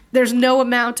like, there's no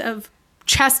amount of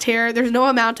chest hair, there's no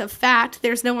amount of fat,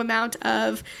 there's no amount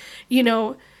of,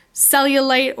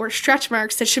 cellulite or stretch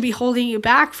marks that should be holding you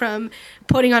back from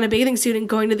putting on a bathing suit and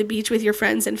going to the beach with your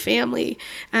friends and family.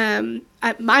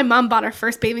 My mom bought our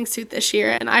first bathing suit this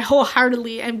year, and I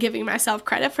wholeheartedly am giving myself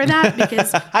credit for that,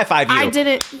 because high five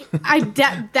you.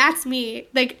 That's me.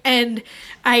 Like, and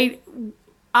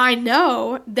I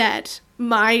know that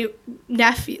my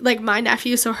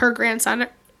nephew, so her grandson,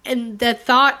 and the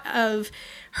thought of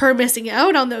her missing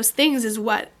out on those things is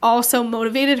what also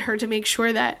motivated her to make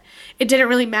sure that it didn't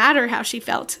really matter how she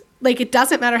felt. Like, it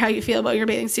doesn't matter how you feel about your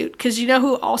bathing suit, because you know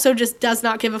who also just does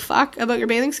not give a fuck about your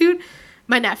bathing suit?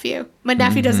 My nephew. My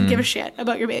nephew doesn't give a shit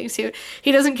about your bathing suit.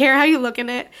 He doesn't care how you look in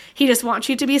it. He just wants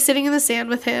you to be sitting in the sand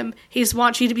with him. He just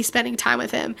wants you to be spending time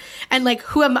with him. And like,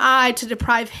 who am I to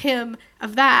deprive him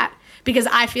of that because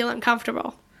I feel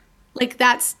uncomfortable? Like,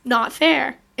 that's not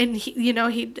fair. And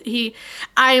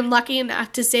I am lucky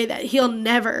enough to say that I'll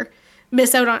never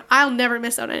miss out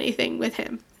on anything with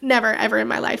him. Never, ever in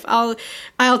my life.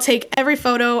 I'll take every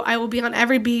photo. I will be on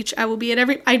every beach.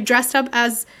 I dressed up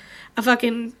as a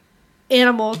fucking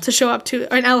animal to show up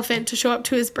to, or an elephant to show up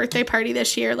to his birthday party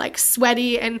this year, like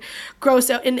sweaty and gross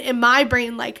out. And in my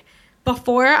brain, like,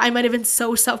 before, I might have been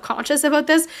so self-conscious about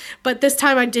this, but this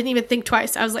time I didn't even think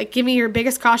twice. I was like, give me your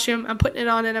biggest costume. I'm putting it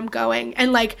on and I'm going.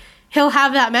 And like, he'll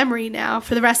have that memory now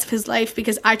for the rest of his life,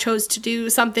 because I chose to do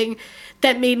something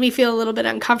that made me feel a little bit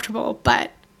uncomfortable,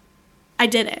 but I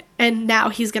did it. And now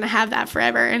he's going to have that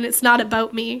forever. And it's not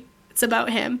about me. It's about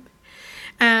him.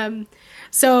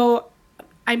 So,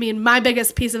 I mean, my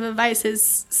biggest piece of advice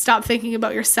is stop thinking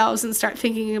about yourselves and start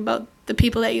thinking about the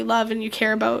people that you love and you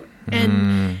care about.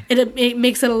 And it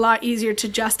makes it a lot easier to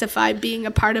justify being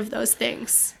a part of those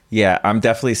things. Yeah, I'm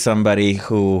definitely somebody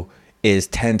who is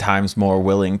 10 times more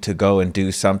willing to go and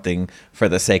do something for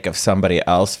the sake of somebody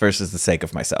else versus the sake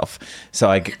of myself.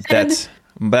 So that's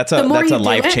a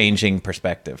life-changing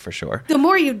perspective for sure. The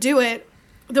more you do it,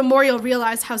 the more you'll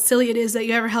realize how silly it is that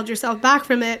you ever held yourself back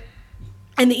from it,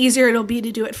 and the easier it'll be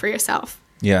to do it for yourself.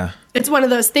 Yeah. It's one of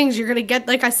those things you're going to get,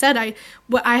 like I said, I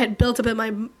had built up in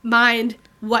my mind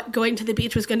what going to the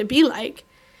beach was going to be like.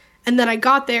 And then I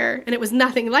got there and it was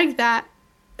nothing like that.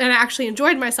 And I actually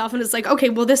enjoyed myself. And it's like, okay,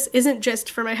 well, this isn't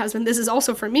just for my husband. This is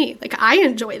also for me. Like, I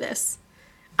enjoy this.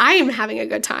 I am having a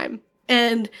good time.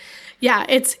 And yeah,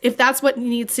 if that's what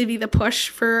needs to be the push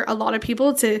for a lot of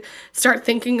people, to start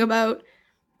thinking about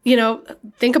you know,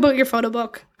 think about your photo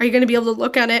book. Are you going to be able to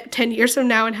look at it 10 years from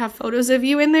now and have photos of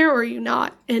you in there, or are you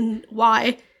not? And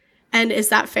why? And is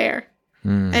that fair?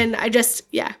 And I just,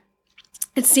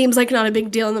 it seems like not a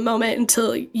big deal in the moment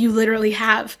until you literally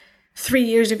have 3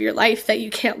 years of your life that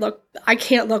I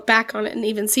can't look back on it and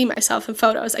even see myself in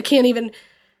photos. I can't even,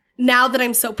 now that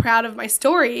I'm so proud of my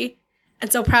story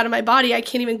and so proud of my body, I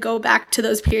can't even go back to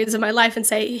those periods of my life and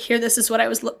say, here, this is what I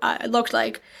looked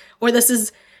like, or this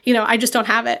is, you know, I just don't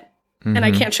have it. And I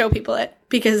can't show people it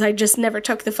because I just never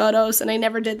took the photos and I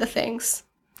never did the things.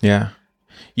 Yeah.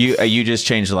 You just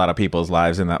changed a lot of people's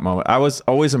lives in that moment. I was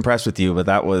always impressed with you, but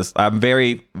I'm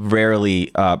very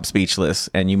rarely speechless,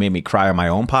 and you made me cry on my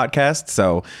own podcast.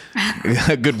 So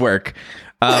good work.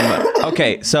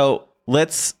 Okay. So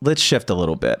let's shift a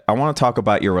little bit. I want to talk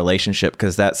about your relationship,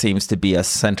 because that seems to be a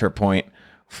center point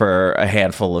for a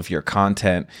handful of your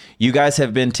content. You guys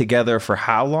have been together for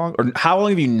how long? Or how long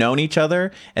have you known each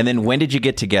other? And then when did you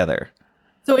get together?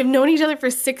 So we've known each other for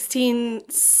 16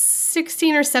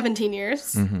 or 17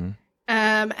 years.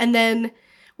 And then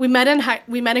we met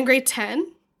in grade 10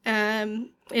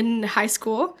 in high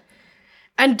school.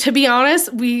 And to be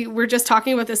honest, we were just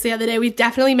talking about this the other day. We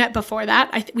definitely met before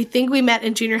that. We think we met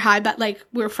in junior high, but like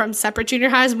we were from separate junior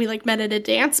highs, and we like met at a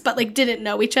dance, but like didn't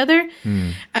know each other.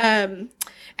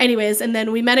 Anyways, and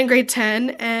then we met in grade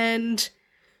 10, and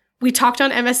we talked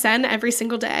on MSN every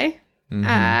single day.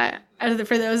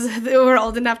 For those who are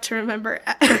old enough to remember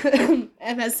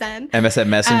MSN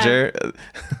Messenger.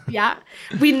 Yeah.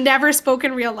 We never spoke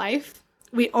in real life.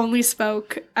 We only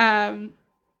spoke on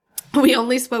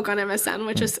MSN,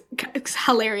 which is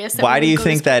hilarious. Why do you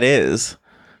think that is?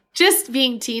 Just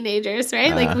being teenagers,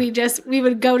 right? Like we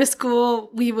would go to school,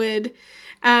 we would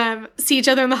see each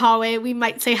other in the hallway, we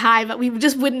might say hi, but we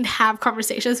just wouldn't have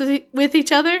conversations with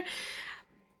each other.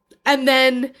 And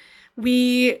then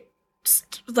we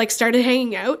started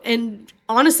hanging out, and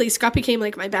honestly, Scott became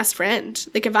like my best friend.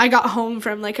 Like if I got home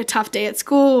from like a tough day at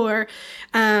school, or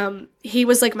he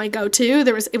was like my go-to.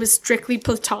 It was strictly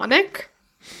platonic.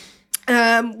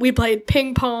 We played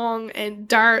ping pong and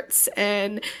darts,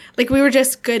 and like we were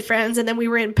just good friends. And then we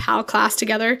were in PAL class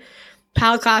together.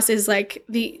 PAL class is like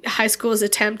the high school's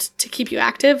attempt to keep you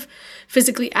active,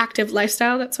 physically active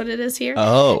lifestyle. That's what it is here.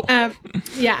 Oh,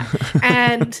 yeah.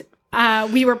 And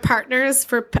we were partners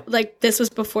for, like, this was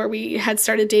before we had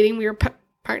started dating. We were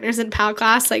partners in PAL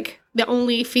class, like the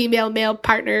only female-male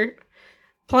partner,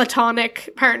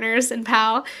 platonic partners in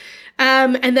PAL.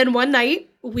 And then one night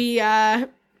we were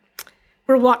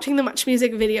watching the Much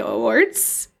Music Video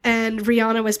Awards, and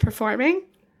Rihanna was performing,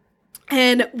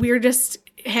 and we were just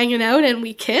hanging out, and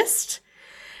we kissed.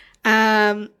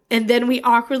 And then we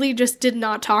awkwardly just did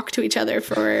not talk to each other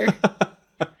for...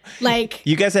 Like,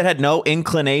 you guys had no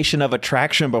inclination of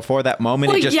attraction before that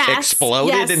moment. It just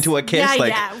exploded into a kiss.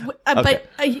 But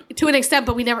to an extent,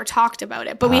 but we never talked about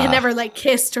it. But we had never like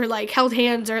kissed or like held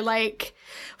hands or like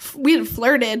we had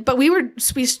flirted. But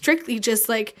we strictly just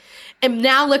like. And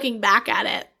now looking back at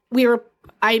it,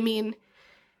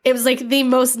 it was like the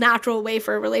most natural way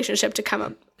for a relationship to come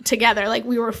up together. Like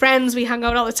we were friends, we hung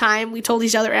out all the time, we told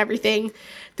each other everything.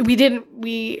 And then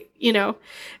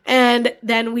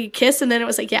we kissed, and then it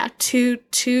was like,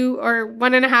 2 or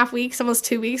 1.5 weeks, almost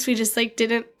 2 weeks, we just like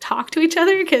didn't talk to each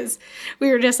other because we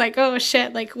were just like, oh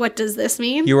shit, like what does this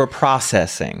mean? You were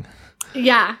processing.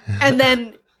 Yeah. And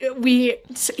then he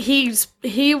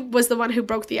was the one who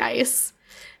broke the ice.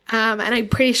 And I'm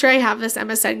pretty sure I have this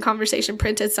MSN conversation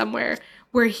printed somewhere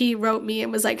where he wrote me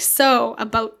and was like, so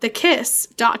about the kiss, ...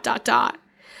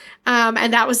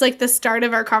 And that was like the start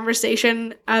of our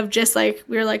conversation of just like,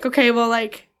 we were like, okay, well,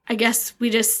 like, I guess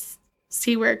we just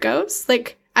see where it goes.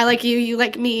 Like, I like you, you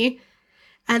like me.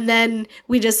 And then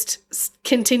we just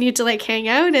continued to like hang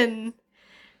out, and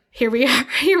here we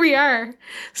are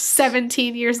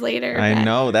 17 years later. I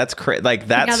know, that's crazy. Like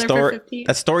that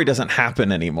story doesn't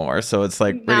happen anymore. So it's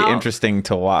like pretty interesting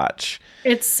to watch.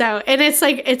 It's so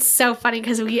funny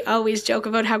because we always joke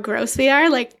about how gross we are,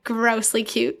 like grossly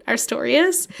cute our story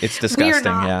is. It's disgusting,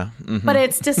 yeah. Mm-hmm. But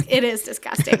it is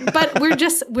disgusting. But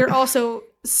we're also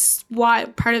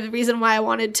part of the reason why I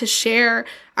wanted to share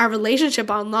our relationship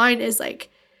online is like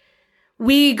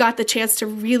we got the chance to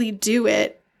really do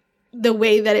it the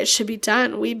way that it should be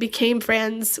done. We became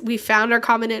friends. We found our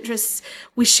common interests.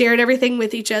 We shared everything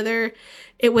with each other.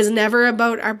 It was never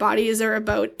about our bodies or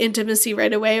about intimacy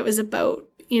right away. It was about,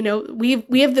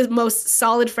 we have the most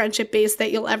solid friendship base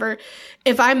that you'll ever,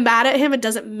 if I'm mad at him, it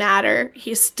doesn't matter.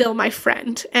 He's still my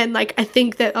friend. And like, I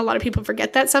think that a lot of people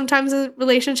forget that sometimes in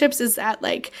relationships is that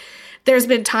like, there's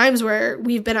been times where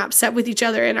we've been upset with each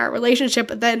other in our relationship,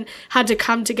 but then had to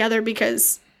come together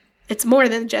because it's more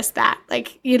than just that.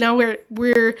 Like, you know,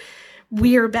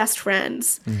 we're best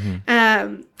friends.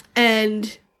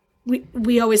 And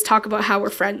we always talk about how we're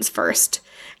friends first,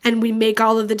 and we make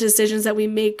all of the decisions that we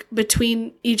make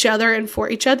between each other and for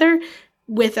each other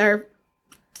with our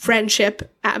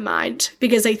friendship at mind,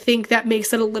 because I think that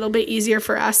makes it a little bit easier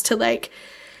for us to like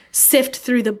sift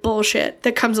through the bullshit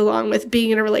that comes along with being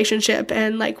in a relationship,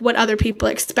 and like what other people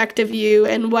expect of you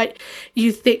and what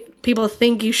you think people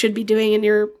think you should be doing in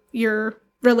your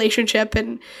relationship.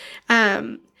 And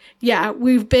yeah,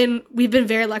 we've been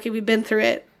very lucky. We've been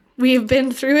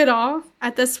through it all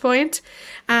at this point.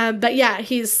 But yeah,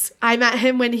 I met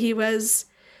him when he was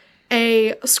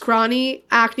a scrawny,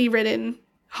 acne-ridden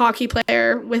hockey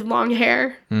player with long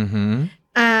hair. And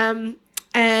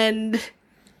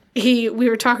we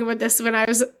were talking about this when I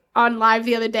was on live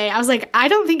the other day. I was like, I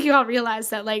don't think you all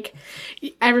realize that, like,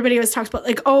 everybody always talks about,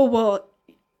 like, oh, well,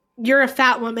 you're a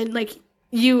fat woman. Like,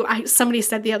 somebody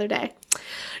said the other day,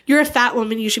 you're a fat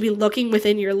woman, you should be looking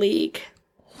within your league.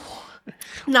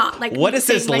 Not like, what is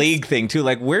this league thing too?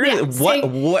 Like, where? Yeah,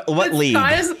 what league?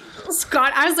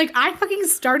 Scott, I was like, I fucking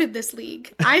started this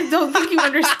league. I don't think you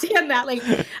understand that. Like,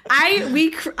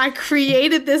 I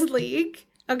created this league.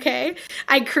 Okay,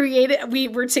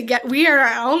 we are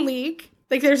our own league.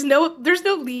 Like, there's no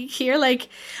league here. Like,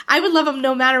 I would love him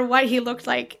no matter what he looked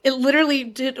like. It literally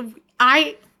did.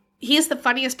 He is the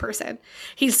funniest person.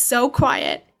 He's so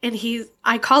quiet, and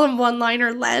I call him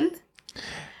one-liner Len,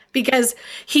 because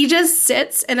he just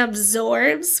sits and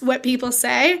absorbs what people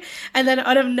say, and then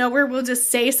out of nowhere will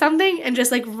just say something and just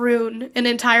like ruin an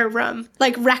entire room,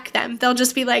 like wreck them. They'll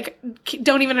just be like,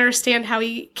 don't even understand how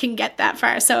he can get that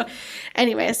far. So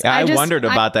anyways, yeah, I wondered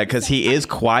about that, because he is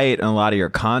quiet in a lot of your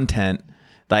content.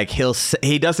 Like,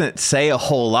 he doesn't say a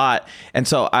whole lot, and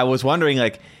so I was wondering,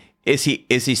 like, is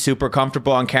he super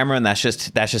comfortable on camera, and that's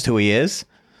just who he is?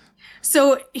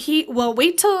 So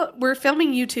wait till we're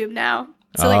filming YouTube now.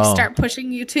 So like start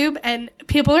pushing YouTube, and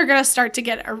people are going to start to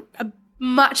get a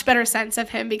much better sense of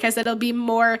him, because it'll be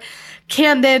more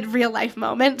candid real life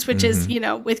moments, which is, you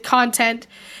know, with content,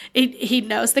 he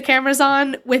knows the camera's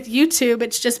on. With YouTube,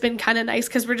 it's just been kind of nice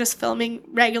because we're just filming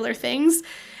regular things.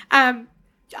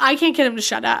 I can't get him to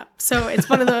shut up. So it's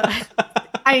one of the,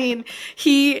 I mean,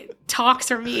 he talks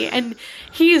for me, and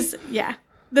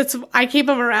I keep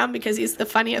him around because he's the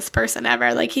funniest person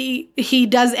ever. Like, he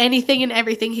does anything and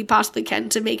everything he possibly can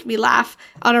to make me laugh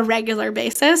on a regular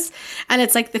basis. And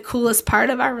it's like the coolest part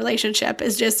of our relationship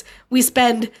is just we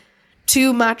spend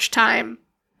too much time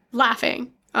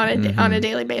laughing on a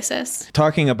daily basis.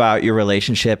 Talking about your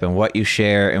relationship and what you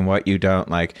share and what you don't,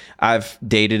 like, I've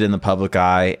dated in the public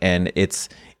eye, and it's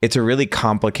a really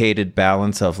complicated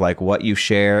balance of like what you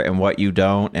share and what you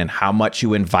don't, and how much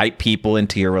you invite people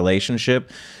into your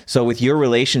relationship. So with your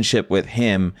relationship with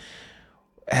him,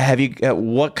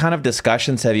 what kind of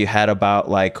discussions have you had about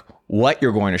like what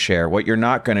you're going to share, what you're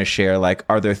not going to share? Like,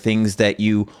 are there things that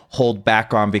you hold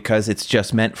back on because it's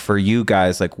just meant for you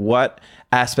guys? Like, what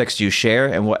aspects do you share,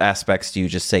 and what aspects do you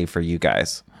just say for you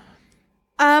guys?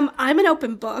 I'm an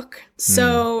open book.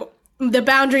 So the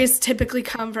boundaries typically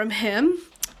come from him.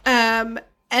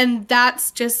 And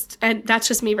that's just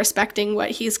me respecting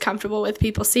what he's comfortable with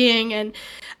people seeing. And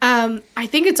I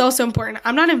think it's also important.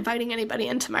 I'm not inviting anybody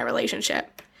into my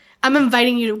relationship. I'm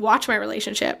inviting you to watch my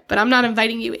relationship, but I'm not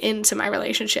inviting you into my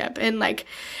relationship. And like,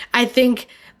 I think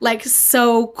like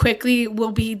so quickly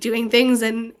we'll be doing things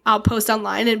and I'll post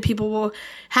online and people will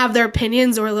have their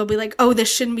opinions, or they'll be like, oh,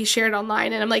 this shouldn't be shared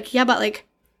online. And I'm like, yeah, but like,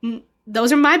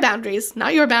 those are my boundaries,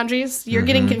 not your boundaries. You're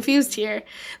getting confused here.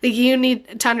 Like, you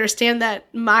need to understand that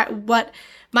what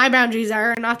my boundaries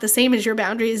are not the same as your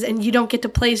boundaries, and you don't get to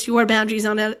place your boundaries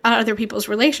on other people's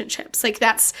relationships. Like,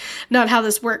 that's not how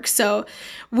this works. So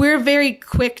we're very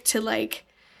quick to like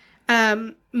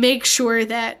make sure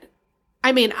that,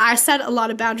 I mean, I set a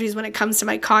lot of boundaries when it comes to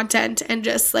my content and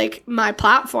just like my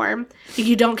platform.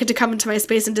 You don't get to come into my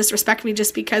space and disrespect me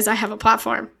just because I have a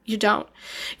platform. You don't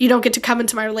get to come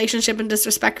into my relationship and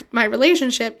disrespect my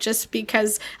relationship just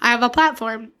because I have a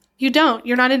platform. You don't.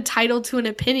 You're not entitled to an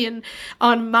opinion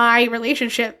on my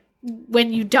relationship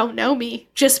when you don't know me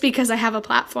just because I have a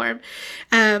platform.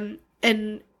 And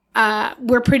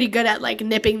we're pretty good at like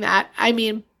nipping that. I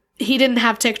mean, he didn't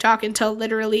have TikTok until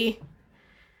literally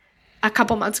a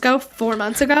couple months ago, 4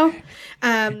 months ago.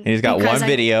 And he's got one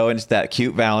video, and it's that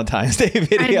cute Valentine's Day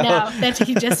video. I know, that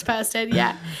he just posted.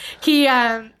 Yeah. He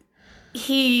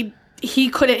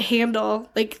couldn't handle,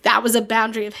 like, that was a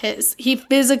boundary of his. He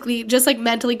physically, just like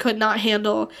mentally could not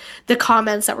handle the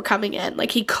comments that were coming in. Like,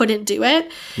 he couldn't do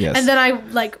it. Yes. And then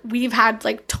we've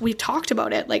talked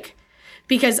about it, like,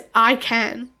 because I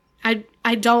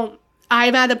don't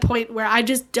I'm at a point where I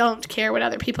just don't care what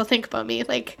other people think about me.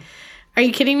 Like, are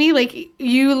you kidding me? Like,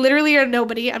 you literally are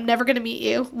nobody. I'm never going to meet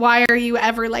you. Why are you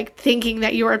ever like thinking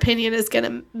that your opinion is going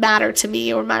to matter to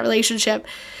me or my relationship?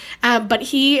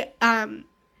 But you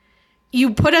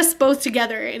put us both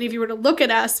together. And if you were to look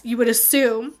at us, you would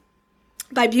assume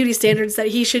by beauty standards that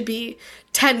he should be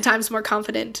 10 times more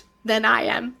confident than I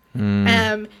am.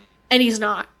 And he's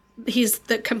not. He's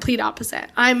the complete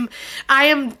opposite. I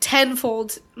am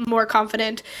tenfold more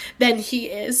confident than he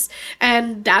is.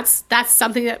 And that's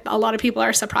something that a lot of people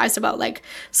are surprised about. Like,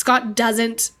 Scott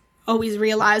doesn't always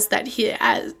realize that he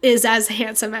is as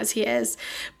handsome as he is.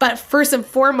 But first and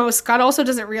foremost, Scott also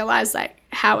doesn't realize like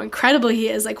how incredible he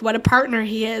is, like what a partner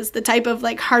he is, the type of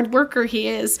like hard worker he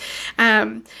is.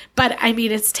 But I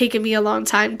mean, it's taken me a long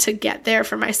time to get there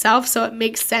for myself. So it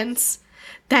makes sense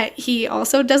that he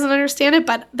also doesn't understand it,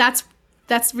 but that's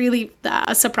really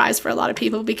a surprise for a lot of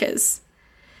people because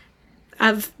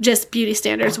of just beauty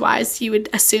standards wise. You would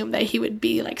assume that he would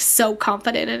be like so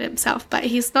confident in himself, but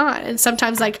he's not. And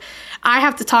sometimes like I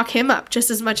have to talk him up just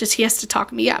as much as he has to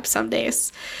talk me up some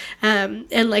days.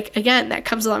 And like, again, that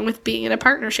comes along with being in a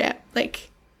partnership. Like,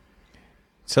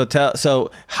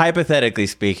 So hypothetically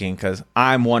speaking, because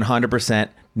I'm 100%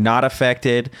 not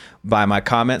affected by my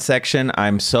comment section.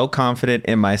 I'm so confident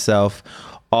in myself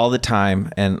all the time,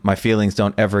 and my feelings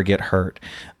don't ever get hurt.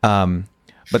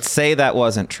 But say that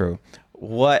wasn't true.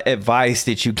 What advice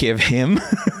did you give him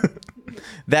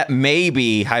that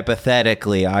maybe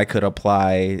hypothetically I could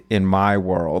apply in my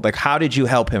world? Like, how did you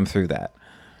help him through that?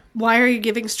 Why are you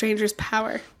giving strangers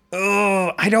power?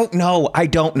 Oh, I don't know. I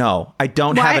don't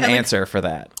have an answer for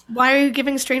that. Why are you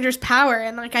giving strangers power?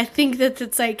 And like, I think that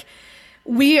it's like,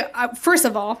 first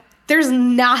of all, there's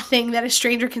nothing that a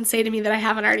stranger can say to me that I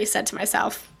haven't already said to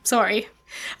myself. Sorry.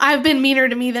 I've been meaner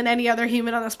to me than any other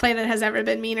human on this planet has ever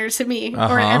been meaner to me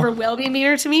or ever will be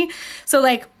meaner to me. So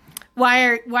like,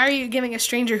 why are you giving a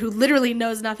stranger who literally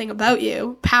knows nothing about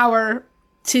you power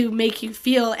to make you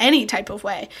feel any type of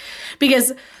way?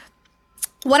 Because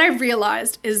what I've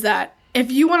realized is that if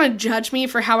you want to judge me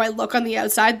for how I look on the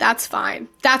outside, that's fine.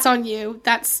 That's on you.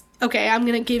 That's okay. I'm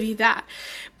going to give you that.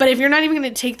 But if you're not even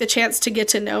going to take the chance to get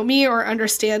to know me or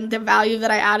understand the value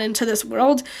that I add into this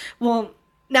world, well,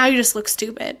 now you just look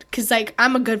stupid. Because like,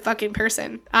 I'm a good fucking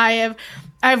person. I've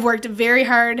worked very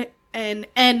hard and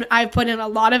I've put in a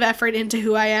lot of effort into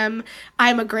who I am.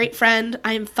 I'm a great friend.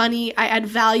 I am funny. I add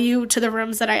value to the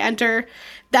rooms that I enter.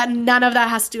 That none of that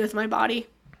has to do with my body.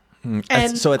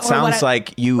 And so it sounds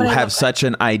like you have such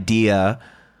an idea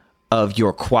of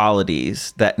your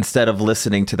qualities that instead of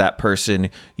listening to that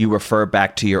person, you refer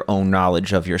back to your own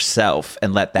knowledge of yourself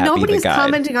and let that be the guide. Nobody's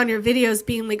commenting on your videos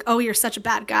being like, oh, you're such a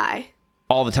bad guy.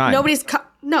 All the time.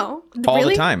 No. All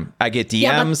really? the time. I get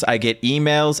DMs, I get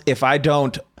emails.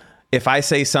 If I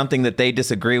say something that they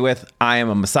disagree with, I am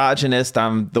a misogynist.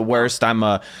 I'm the worst. I'm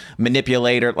a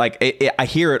manipulator. Like I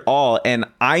hear it all. And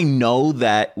I know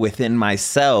that within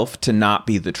myself to not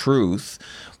be the truth,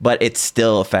 but it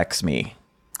still affects me.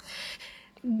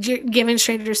 You're giving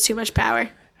strangers too much power.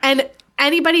 And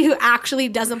anybody who actually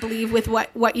doesn't believe with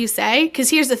what you say, because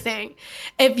here's the thing.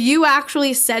 If you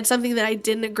actually said something that I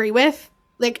didn't agree with,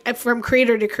 like from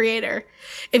creator to creator,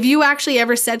 if you actually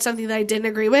ever said something that I didn't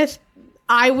agree with,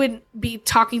 I would be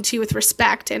talking to you with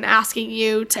respect and asking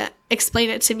you to explain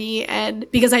it to me, and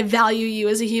because I value you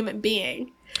as a human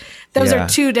being. Those are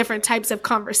two different types of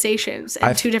conversations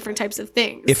and two different types of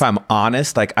things. If I'm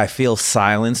honest, like I feel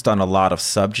silenced on a lot of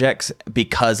subjects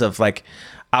because of like,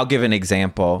 I'll give an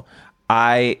example.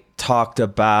 I talked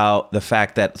about the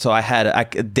fact that,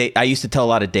 I used to tell a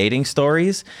lot of dating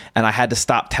stories and I had to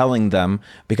stop telling them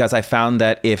because I found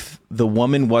that if the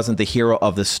woman wasn't the hero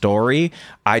of the story,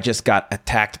 I just got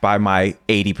attacked by my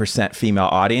 80% female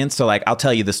audience. So like, I'll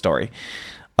tell you the story.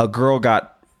 A girl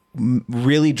got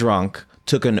really drunk,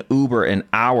 took an Uber an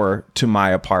hour to my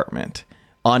apartment,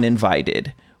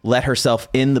 uninvited, let herself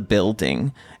in the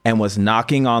building and was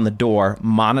knocking on the door,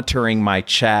 monitoring my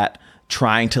chat,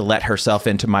 trying to let herself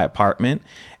into my apartment.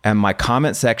 And my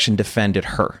comment section defended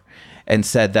her and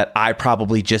said that I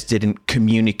probably just didn't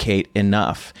communicate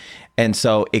enough. And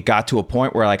so it got to a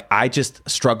point where like, I just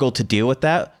struggled to deal with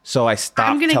that. So I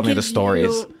stopped telling the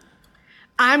stories.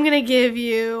 I'm going to give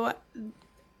you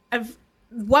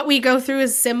what we go through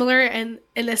is similar in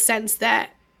the sense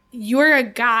that you're a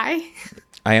guy.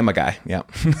 I am a guy. Yeah.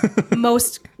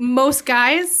 most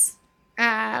guys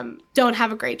don't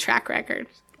have a great track record.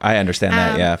 I understand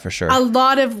that. Yeah, for sure. A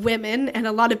lot of women and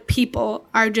a lot of people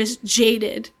are just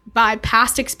jaded by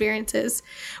past experiences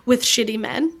with shitty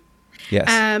men. Yes.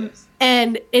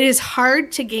 And it is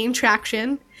hard to gain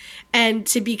traction and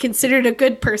to be considered a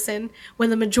good person when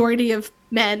the majority of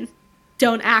men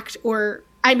don't act. Or,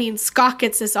 I mean, Scott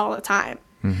gets this all the time.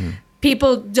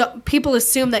 People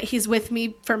assume that he's with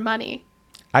me for money.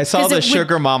 I saw the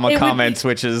sugar mama comments,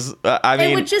 which is, I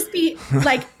mean, it would just be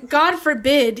like, God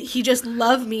forbid he just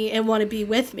love me and want to be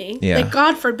with me. Yeah. Like,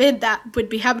 God forbid that would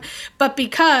be happening. But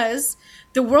because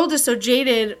the world is so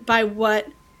jaded by what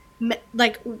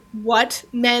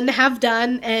men have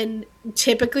done and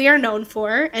typically are known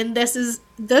for, and this is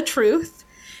the truth,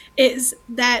 is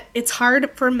that it's hard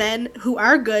for men who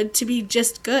are good to be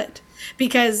just good,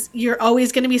 because you're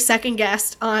always going to be second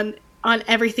guessed on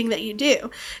everything that you do.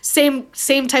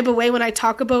 Same type of way when I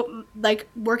talk about like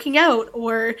working out,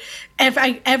 or if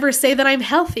I ever say that I'm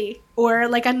healthy, or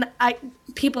like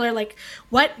people are like,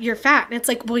 what, you're fat? And it's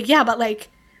like, well, yeah, but like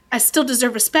I still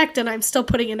deserve respect and I'm still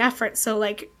putting in effort. So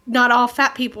like not all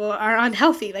fat people are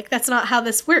unhealthy. Like that's not how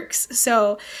this works.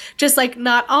 So just like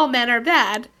not all men are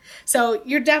bad. So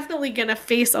you're definitely going to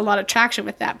face a lot of traction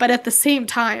with that. But at the same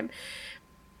time,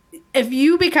 if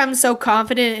you become so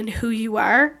confident in who you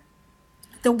are,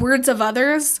 the words of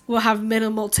others will have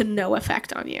minimal to no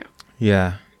effect on you.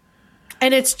 Yeah.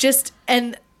 And it's just,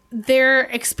 and their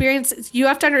experience, you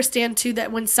have to understand too,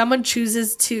 that when someone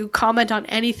chooses to comment on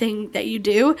anything that you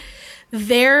do,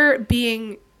 they're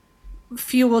being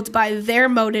fueled by their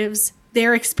motives,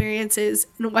 their experiences,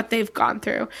 and what they've gone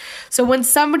through. So when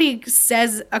somebody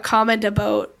says a comment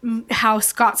about how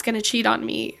Scott's going to cheat on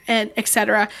me and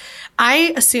etc.,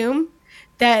 I assume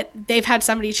that they've had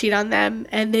somebody cheat on them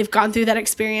and they've gone through that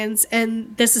experience,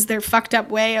 and this is their fucked up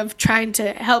way of trying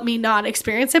to help me not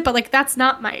experience it. But like, that's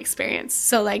not my experience.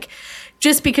 So like,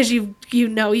 just because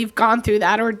you've gone through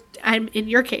that, or I'm in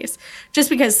your case,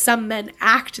 just because some men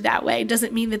act that way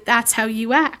doesn't mean that that's how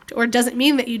you act, or doesn't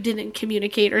mean that you didn't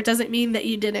communicate, or doesn't mean that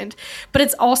you didn't. But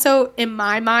it's also, in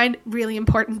my mind, really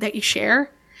important that you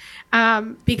share,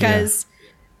 because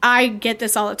I get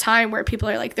this all the time where people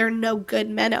are like, there are no good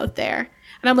men out there.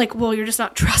 And I'm like, well, you're just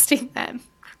not trusting them.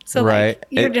 So like,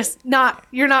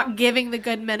 you're not giving the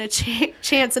good men a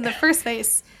chance in the first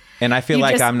place. And I feel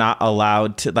like I'm not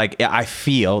allowed to, like,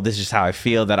 this is how I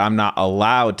feel, that I'm not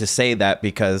allowed to say that,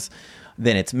 because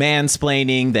then it's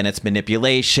mansplaining, then it's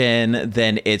manipulation,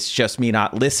 then it's just me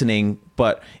not listening.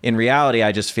 But in reality,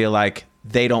 I just feel like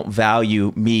they don't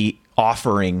value me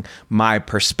offering my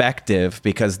perspective,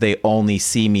 because they only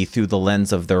see me through the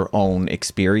lens of their own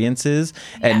experiences,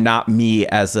 and not me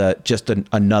as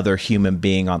another human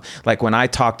being. On, like, when I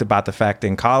talked about the fact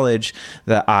in college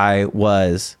that I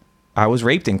was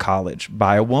raped in college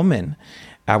by a woman,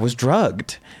 I was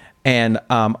drugged, and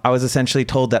I was essentially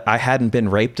told that I hadn't been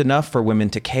raped enough for women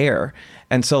to care.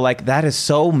 And so like, that is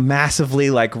so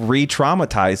massively like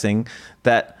re-traumatizing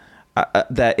that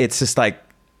it's just like,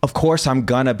 of course I'm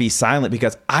gonna be silent,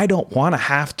 because I don't want to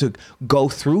have to go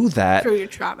through that, through your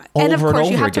trauma. Over and of course,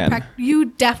 and over again. You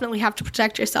definitely have to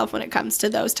protect yourself when it comes to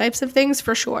those types of things,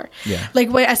 for sure. Yeah. Like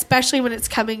especially when it's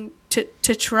coming to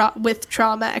with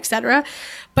trauma, etc.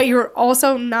 But you're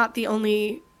also not the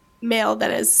only male that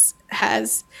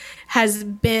has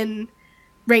been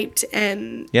raped,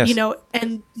 and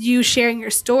and you sharing your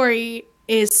story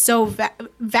is so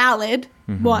valid,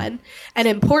 one, and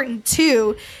important,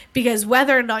 two, because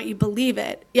whether or not you believe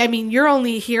it, I mean, you're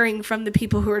only hearing from the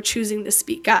people who are choosing to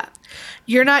speak up.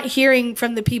 You're not hearing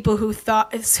from the people who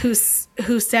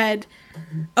said,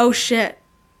 oh shit,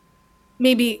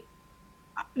 maybe,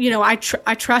 I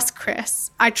trust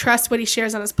Chris. I trust what he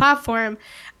shares on his platform.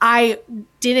 I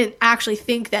didn't actually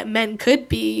think that men could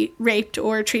be raped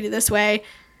or treated this way,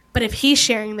 but if he's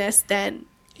sharing this, then,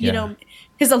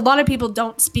 because a lot of people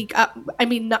don't speak up. I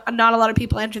mean, not a lot of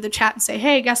people enter the chat and say,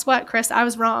 hey, guess what, Chris, I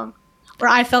was wrong, or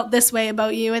I felt this way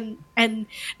about you, and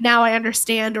now I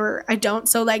understand, or I don't.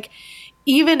 So like,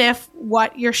 even if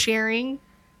what you're sharing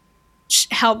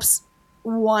helps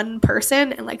one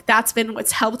person, and like, that's been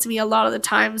what's helped me a lot of the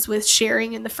times with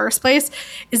sharing in the first place,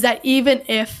 is that even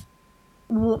if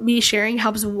me sharing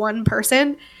helps one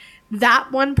person,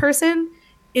 that one person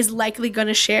is likely going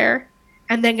to share,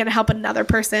 and then going to help another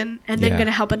person, and then going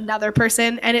to help another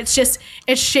person. And it's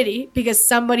shitty, because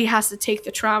somebody has to take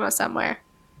the trauma somewhere.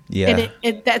 Yeah.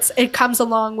 And it comes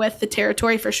along with the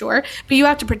territory, for sure, but you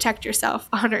have to protect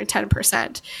yourself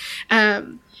 110%.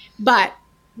 But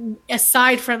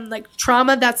aside from like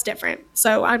trauma, that's different.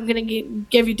 So I'm going to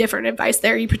give you different advice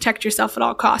there. You protect yourself at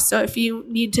all costs. So if you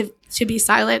need to be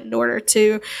silent in order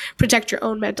to protect your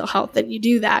own mental health, then you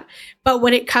do that. But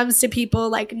when it comes to people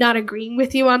like not agreeing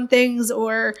with you on things,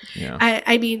 or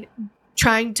I mean,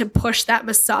 trying to push that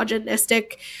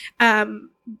misogynistic nameplate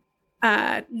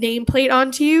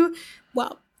onto you,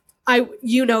 well,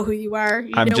 you know who you are.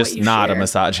 You I'm know just what you not a share.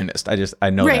 misogynist. I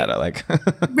know Right. that. I like.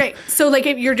 Right. So like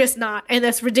if you're just not, and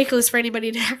that's ridiculous for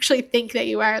anybody to actually think that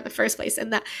you are in the first place.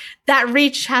 And that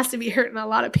reach has to be hurting a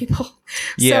lot of people.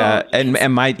 Yeah. So,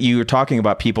 And you were talking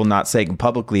about people not saying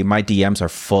publicly, my DMs are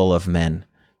full of men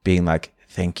being like,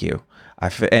 thank you.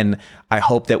 And I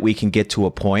hope that we can get to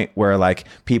a point where like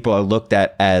people are looked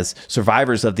at as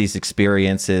survivors of these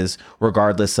experiences,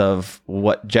 regardless of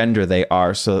what gender they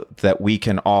are, so that we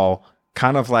can all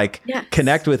kind of like Yes.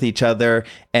 connect with each other.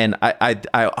 And I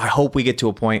hope we get to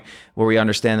a point where we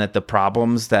understand that the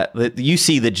problems that you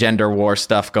see the gender war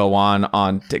stuff go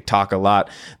on TikTok a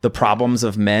lot. The problems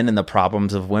of men and the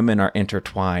problems of women are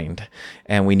intertwined,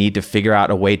 and we need to figure out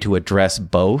a way to address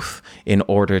both in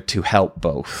order to help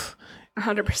both.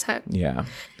 100%. Yeah.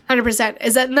 100%.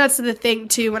 And that's the thing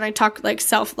too, when I talk like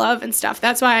self-love and stuff.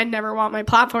 That's why I never want my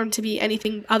platform to be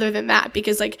anything other than that,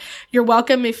 because like you're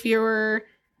welcome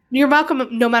you're welcome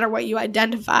no matter what you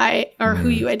identify or who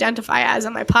you identify as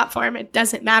on my platform. It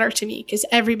doesn't matter to me because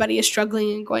everybody is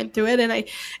struggling and going through it. And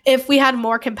if we had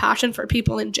more compassion for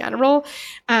people in general,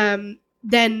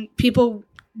 then people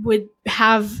would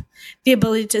have the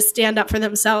ability to stand up for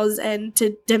themselves and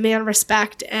to demand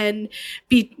respect and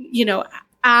be,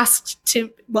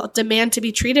 demand to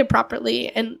be treated properly.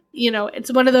 And,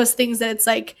 it's one of those things that it's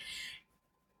like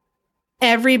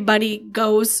everybody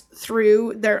goes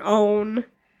through their own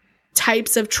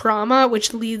types of trauma,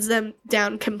 which leads them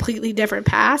down completely different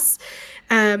paths.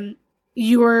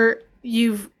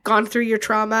 You've gone through your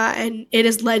trauma and it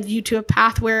has led you to a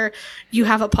path where you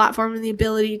have a platform and the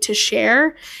ability to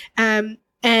share.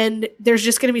 And there's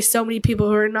just going to be so many people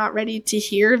who are not ready to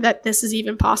hear that this is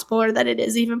even possible or that it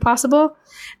is even possible.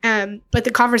 But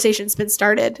the conversation's been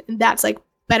started, and that's like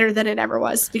better than it ever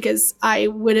was, because I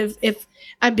would have, if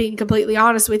I'm being completely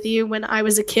honest with you, when I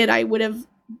was a kid, I would have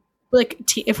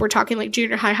if we're talking like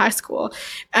junior high school,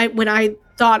 when I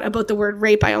thought about the word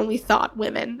rape, I only thought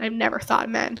women. I've never thought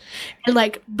men.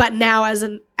 And but now as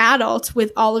an adult,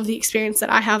 with all of the experience that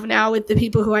I have now with the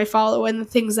people who I follow and the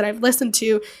things that I've listened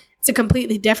to, it's a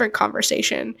completely different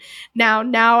conversation.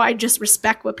 Now I just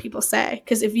respect what people say.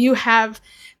 Because if you have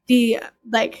the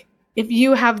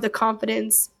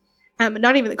confidence,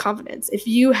 not even the confidence, if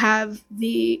you have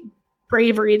the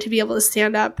bravery to be able to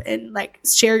stand up and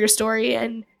share your story,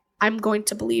 and I'm going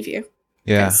to believe you.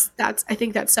 Yeah. I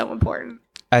think that's so important.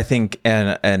 I think,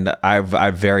 and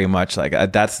I very much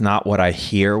that's not what I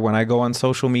hear when I go on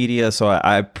social media. So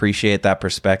I appreciate that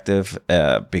perspective,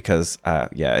 because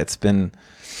it's been,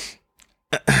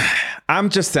 I'm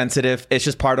just sensitive. It's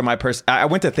just part of my I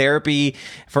went to therapy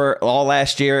for all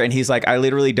last year, and he's like, I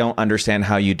literally don't understand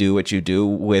how you do what you do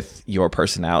with your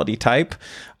personality type.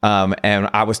 And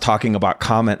I was talking about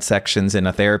comment sections in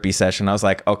a therapy session. I was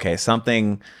like, okay,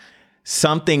 something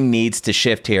needs to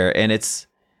shift here. And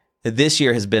this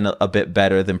year has been a bit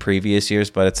better than previous years,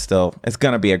 but it's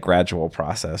going to be a gradual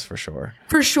process for sure.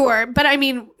 For sure. But I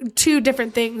mean, two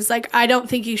different things. I don't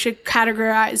think you should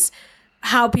categorize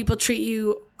how people treat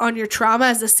you on your trauma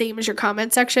as the same as your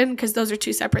comment section, because those are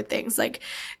two separate things.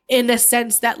 In the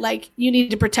sense that you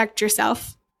need to protect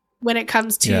yourself when it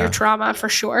comes to your trauma, for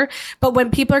sure. But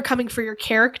when people are coming for your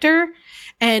character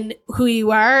and who you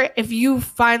are, if you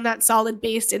find that solid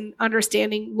base in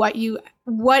understanding what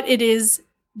it is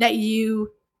that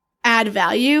you add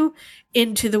value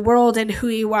into the world and who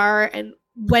you are, and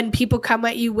when people come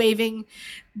at you waving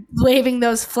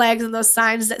those flags and those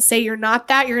signs that say you're not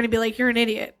that, you're going to be like, you're an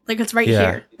idiot. It's right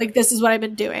here. This is what I've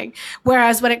been doing.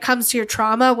 Whereas when it comes to your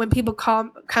trauma, when people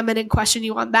come in and question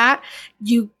you on that,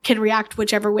 you can react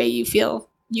whichever way you feel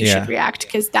you should react,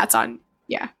 because that's on.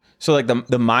 Yeah. So the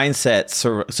mindset.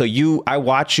 So I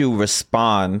watch you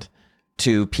respond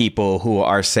to people who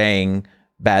are saying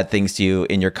bad things to you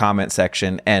in your comment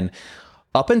section. And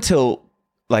up until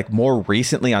more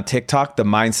recently on TikTok, the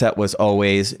mindset was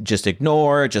always just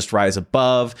ignore, just rise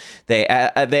above.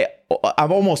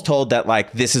 I'm almost told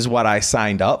that this is what I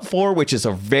signed up for, which is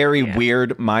a very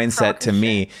weird mindset to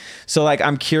me. So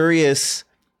I'm curious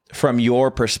from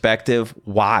your perspective,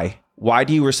 why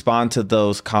do you respond to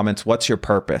those comments? What's your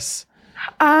purpose?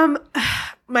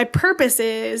 My purpose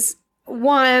is,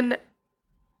 one,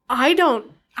 I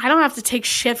don't have to take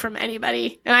shit from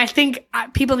anybody. And I think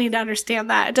people need to understand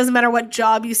that. It doesn't matter what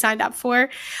job you signed up for.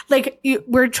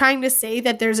 We're trying to say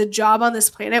that there's a job on this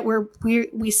planet where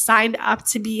we signed up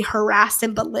to be harassed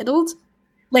and belittled.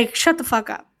 Shut the fuck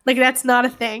up. That's not a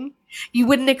thing. You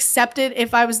wouldn't accept it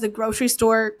if I was the grocery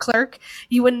store clerk.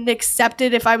 You wouldn't accept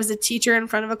it if I was a teacher in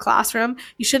front of a classroom.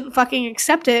 You shouldn't fucking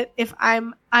accept it if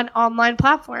I'm an online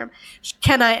platform.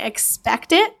 Can I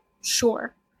expect it?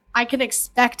 Sure. I can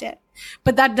expect it.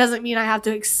 but that doesn't mean I have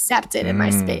to accept it in my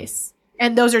space.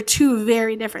 And those are two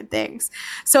very different things.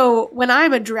 So when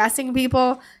I'm addressing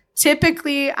people,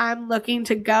 typically I'm looking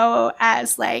to go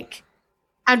as like,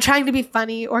 I'm trying to be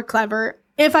funny or clever.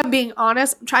 If I'm being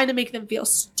honest, I'm trying to make them feel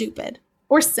stupid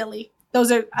or silly.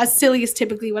 Those are silly is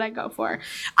typically what I go for.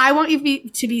 I want you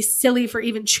to be silly for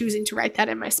even choosing to write that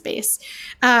in my space.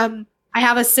 I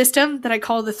have a system that I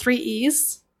call the 3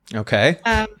 E's. Okay.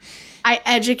 I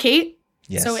educate.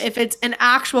 Yes. So if it's an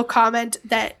actual comment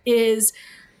that is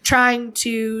trying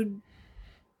to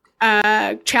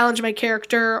challenge my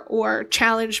character or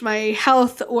challenge my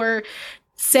health or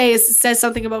says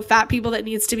something about fat people that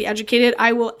needs to be educated,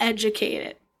 I will educate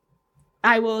it.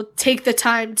 I will take the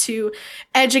time to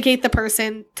educate the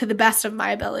person to the best of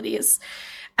my abilities.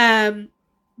 Then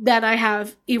I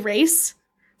have erase.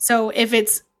 So if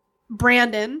it's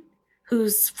Brandon,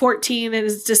 who's 14 and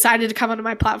has decided to come onto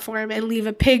my platform and leave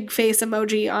a pig face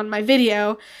emoji on my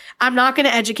video, I'm not going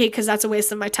to educate because that's a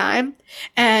waste of my time.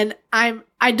 And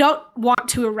I don't want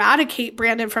to eradicate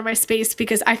Brandon from my space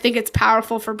because I think it's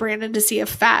powerful for Brandon to see a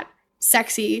fat,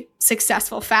 sexy,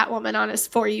 successful fat woman on his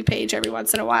For You page every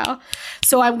once in a while.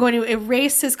 So I'm going to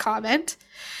erase his comment.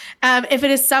 If it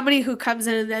is somebody who comes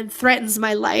in and then threatens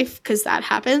my life, because that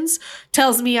happens,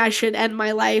 tells me I should end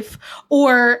my life,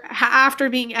 or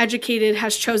after being educated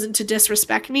has chosen to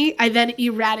disrespect me, I then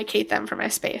eradicate them from my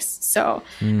space. So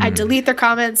I delete their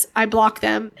comments, I block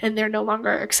them, and they're no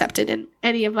longer accepted in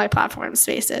any of my platform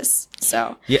spaces.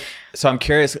 So yeah. So I'm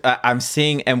curious. I'm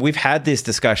seeing, and we've had these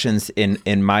discussions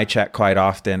in my chat quite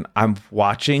often. I'm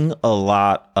watching a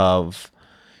lot of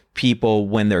people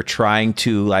when they're trying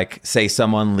to like say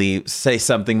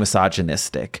something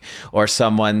misogynistic or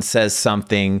someone says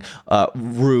something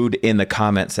rude in the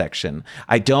comment section.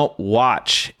 I don't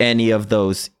watch any of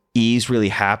those E's really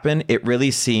happen. It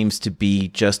really seems to be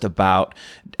just about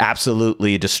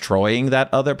absolutely destroying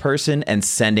that other person and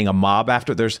sending a mob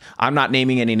after. I'm not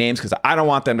naming any names because I don't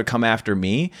want them to come after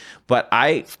me, but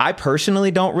I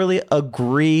personally don't really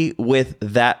agree with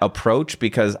that approach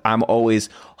because I'm always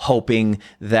hoping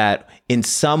that in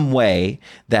some way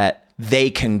that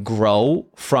they can grow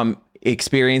from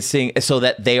experiencing so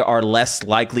that they are less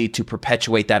likely to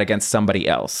perpetuate that against somebody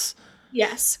else.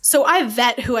 Yes. So I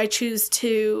vet who I choose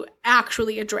to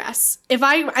actually address. If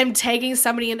I'm tagging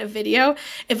somebody in a video,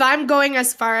 if I'm going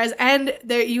as far as, and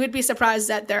there, you would be surprised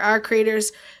that there are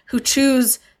creators who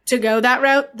choose to go that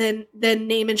route, than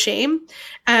name and shame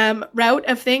route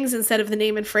of things instead of the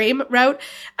name and frame route.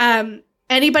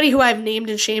 Anybody who I've named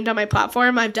and shamed on my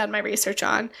platform, I've done my research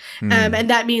on. And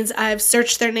that means I've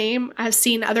searched their name. I've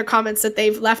seen other comments that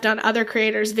they've left on other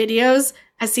creators' videos.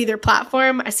 I see their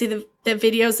platform. I see the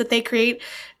videos that they create.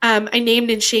 I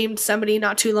named and shamed somebody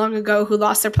not too long ago who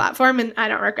lost their platform, and I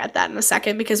don't regret that in a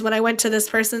second because when I went to this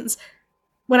person's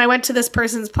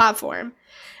platform,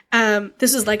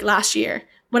 this was like last year.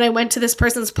 When I went to this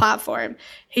person's platform,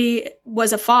 he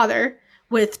was a father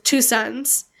with 2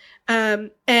 sons.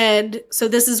 And so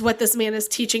this is what this man is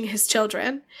teaching his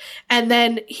children. And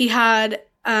then he had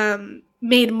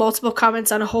made multiple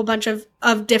comments on a whole bunch of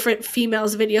different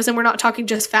females' videos. And we're not talking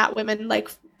just fat women, like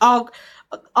all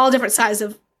different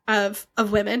sizes of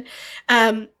women.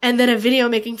 And then a video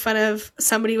making fun of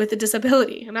somebody with a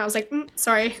disability. And I was like,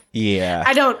 sorry. Yeah.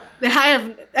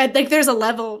 I think there's a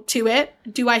level to it.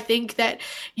 Do I think that,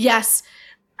 yes,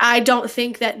 I don't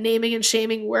think that naming and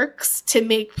shaming works to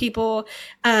make people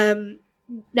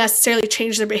necessarily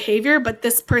change their behavior, but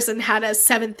this person had a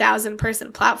 7,000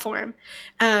 person platform.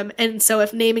 And so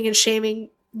if naming and shaming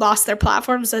lost their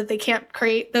platform so that they can't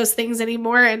create those things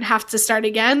anymore and have to start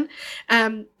again,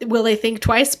 will they think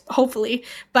twice? Hopefully.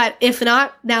 But if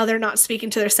not, now they're not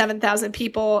speaking to their 7,000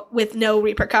 people with no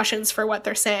repercussions for what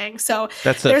they're saying. So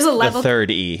there's a level. The third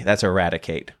E. That's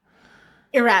eradicate.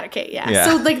 Eradicate, yeah.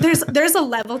 So like there's a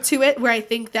level to it where I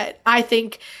think that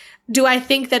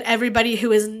everybody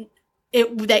who is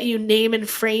that you name and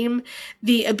frame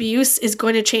the abuse is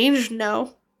going to change?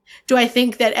 No. Do I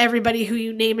think that everybody who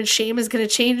you name and shame is going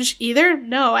to change either?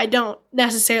 No, I don't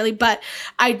necessarily. But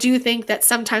I do think that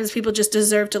sometimes people just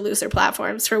deserve to lose their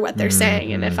platforms for what they're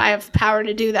saying. And if I have power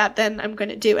to do that, then I'm going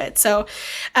to do it. So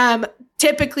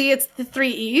typically it's the 3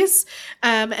 E's.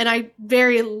 And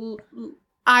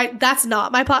that's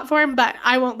not my platform, but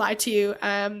I won't lie to you.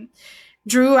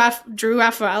 Drew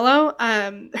Raffaello,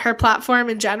 her platform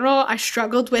in general, I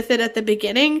struggled with it at the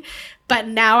beginning, but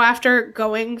now after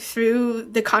going through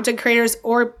the content creators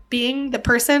or being the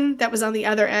person that was on the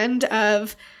other end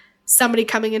of somebody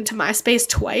coming into my space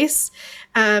twice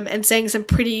and saying some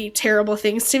pretty terrible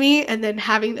things to me, and then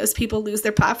having those people lose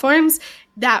their platforms,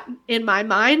 that in my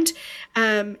mind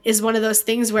is one of those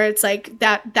things where it's like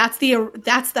that's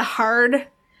the hard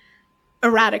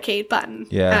eradicate button.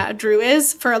 Drew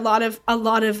is for a lot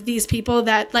of these people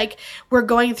that like we're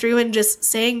going through and just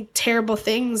saying terrible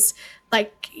things,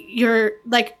 like you're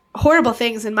like horrible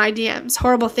things in my DMs,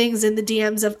 horrible things in the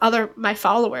DMs of my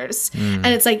followers. And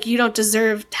it's like, you don't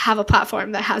deserve to have a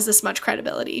platform that has this much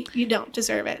credibility. You don't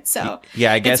deserve it. So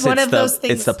yeah, I guess one of those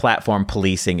things. It's the platform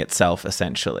policing itself,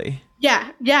 essentially.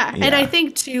 Yeah. And I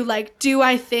think too, like,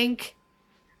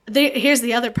 here's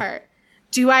the other part.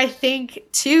 Do I think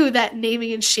too that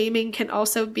naming and shaming can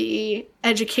also be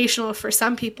educational for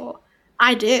some people?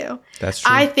 I do. That's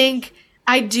true.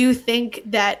 I do think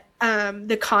that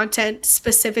the content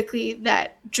specifically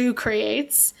that Drew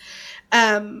creates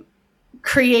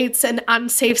creates an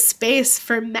unsafe space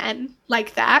for men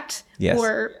like that, yes,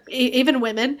 or even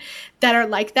women that are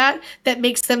like that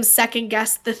makes them second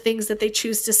guess the things that they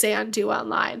choose to say and do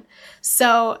online.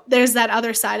 So there's that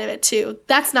other side of it too.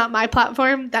 That's not my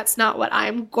platform. That's not what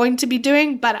I'm going to be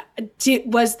doing. But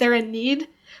was there a need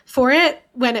for it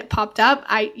when it popped up?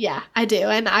 I do,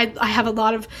 and I have a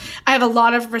lot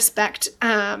of respect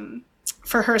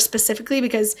for her specifically,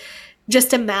 because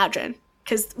just imagine.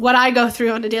 Because what I go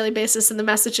through on a daily basis and the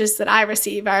messages that I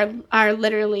receive are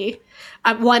literally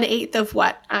 1/8 of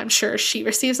what I'm sure she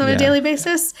receives on a daily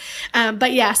basis.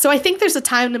 But yeah, so I think there's a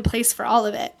time and place for all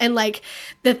of it. And like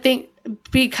the thing,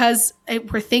 because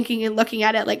we're thinking and looking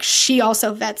at it, like she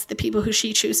also vets the people who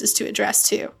she chooses to address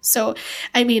too. So,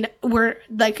 I mean, we're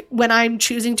like, when I'm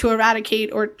choosing to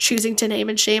eradicate or choosing to name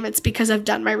and shame, it's because I've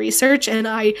done my research and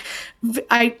I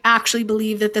actually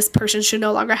believe that this person should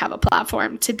no longer have a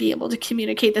platform to be able to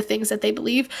communicate the things that they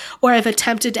believe, or I've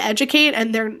attempted to educate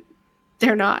and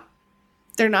they're not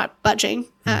budging.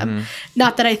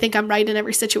 Not that I think I'm right in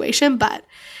every situation, but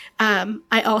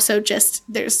I also just,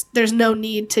 there's no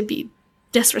need to be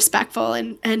disrespectful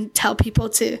and tell people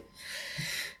to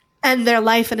end their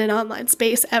life in an online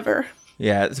space ever.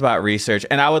 Yeah, it's about research.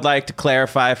 And I would like to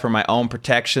clarify for my own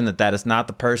protection that is not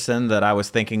the person that I was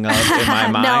thinking of in my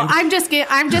mind. No, I'm just giving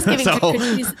so,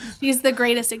 she's the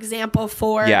greatest example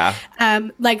for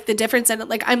like the difference. And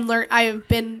like I've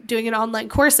been doing an online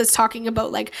course that's talking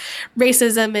about like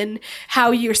racism and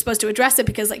how you're supposed to address it,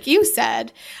 because like you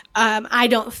said, I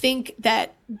don't think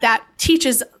that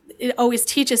it always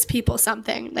teaches people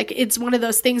something. Like it's one of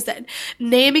those things that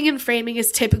naming and framing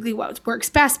is typically what works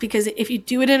best, because if you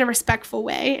do it in a respectful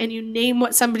way and you name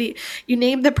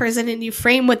the person and you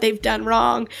frame what they've done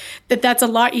wrong, that's a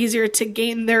lot easier to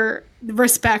gain their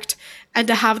respect and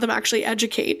to have them actually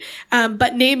educate.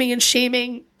 But naming and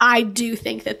shaming, I do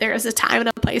think that there is a time and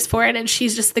a place for it. And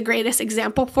she's just the greatest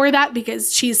example for that,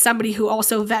 because she's somebody who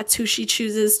also vets who she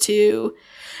chooses to,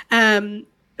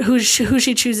 who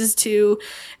she chooses to,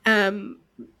 I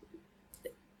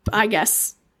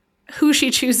guess, who she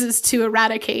chooses to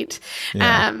eradicate,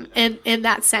 in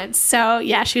that sense. So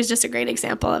yeah, she was just a great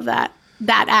example of that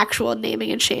actual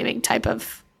naming and shaming type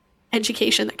of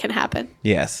education that can happen.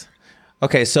 Yes.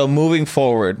 Okay. So moving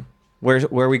forward, where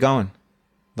are we going?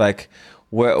 Like,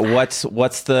 what's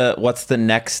the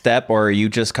next step, or are you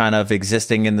just kind of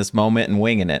existing in this moment and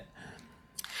winging it?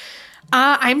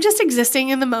 I'm just existing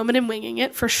in the moment and winging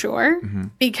it for sure,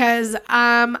 because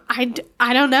I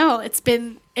don't know. It's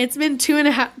been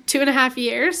 2.5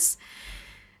 years,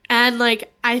 and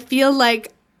like I feel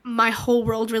like my whole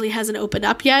world really hasn't opened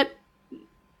up yet.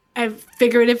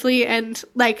 Figuratively, and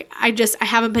like I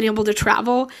haven't been able to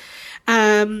travel.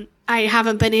 I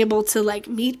haven't been able to like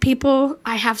meet people.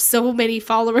 I have so many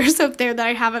followers out there that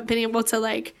I haven't been able to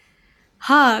like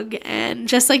hug, and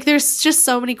just like there's just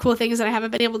so many cool things that I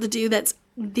haven't been able to do. That's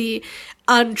the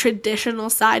untraditional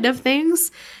side of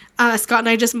things. Scott and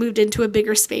I just moved into a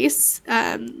bigger space.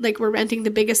 Like we're renting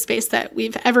the biggest space that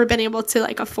we've ever been able to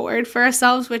like afford for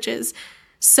ourselves, which is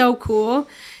so cool.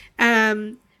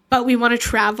 But we want to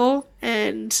travel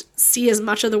and see as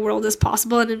much of the world as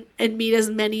possible and meet as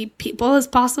many people as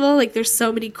possible. Like there's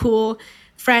so many cool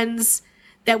friends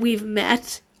that we've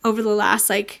met over the last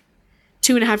like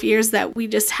 2.5 years that we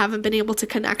just haven't been able to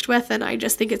connect with. And I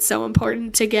just think it's so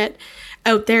important to get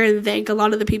out there and thank a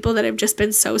lot of the people that have just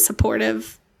been so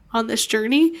supportive on this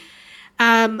journey.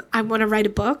 I want to write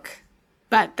a book,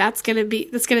 but that's going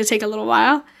to take a little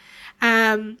while.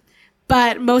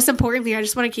 But most importantly, I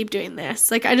just want to keep doing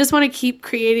this. Like, I just want to keep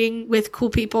creating with cool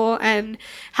people and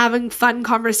having fun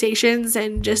conversations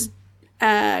and just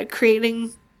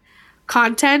creating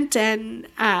content and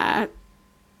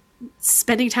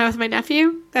spending time with my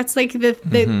nephew. That's like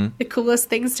the coolest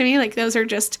things to me. Like those are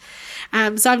just,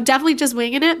 so I'm definitely just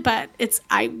winging it, but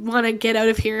I want to get out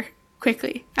of here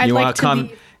quickly. You want to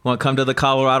come to the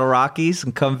Colorado Rockies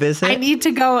and come visit? I need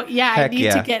to go. Yeah. Heck I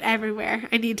need to get everywhere.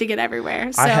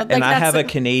 So I have a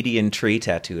Canadian tree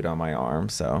tattooed on my arm.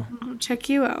 So I'll check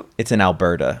you out. It's in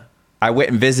Alberta. I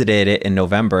went and visited it in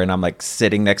November, and I'm like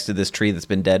sitting next to this tree that's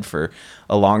been dead for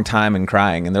a long time and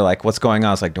crying. And they're like, "What's going on?"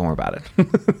 I was like, "Don't worry about it.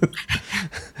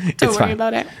 Don't worry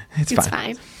about it. It's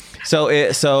fine."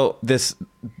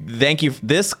 Thank you.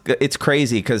 It's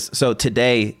crazy because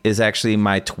today is actually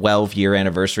my 12-year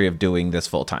anniversary of doing this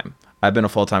full time. I've been a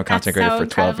full-time content creator for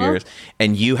 12 years,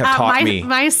 and you have taught me.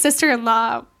 My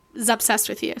sister-in-law is obsessed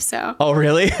with you. So. Oh,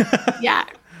 really? Yeah.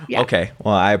 Yeah. Okay.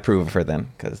 Well, I approve of her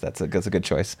then because that's a good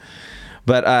choice.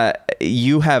 But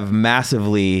you have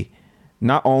massively,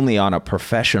 not only on a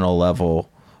professional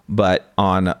level, but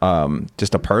on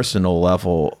just a personal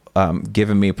level,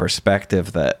 given me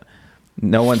perspective that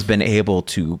no one's been able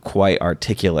to quite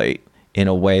articulate in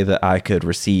a way that I could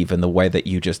receive, in the way that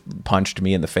you just punched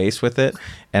me in the face with it.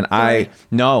 And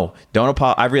don't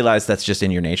apologize. I realize that's just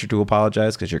in your nature to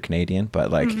apologize because you're Canadian,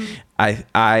 but like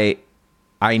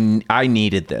I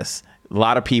needed this. A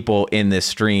lot of people in this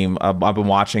stream, I've been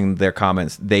watching their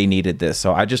comments. They needed this.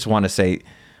 So I just want to say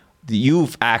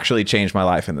you've actually changed my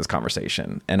life in this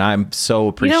conversation. And I'm so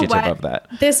appreciative of that.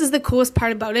 This is the coolest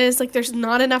part about it is like, there's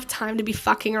not enough time to be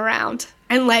fucking around.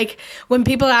 And like, when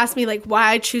people ask me like why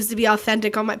I choose to be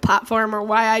authentic on my platform or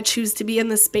why I choose to be in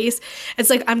this space, it's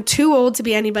like, I'm too old to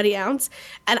be anybody else.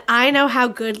 And I know how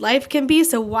good life can be.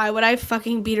 So why would I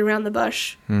fucking beat around the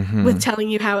bush with telling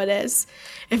you how it is?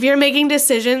 If you're making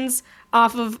decisions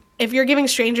if you're giving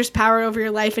strangers power over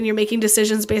your life and you're making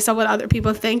decisions based on what other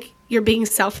people think, you're being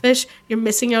selfish, you're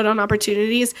missing out on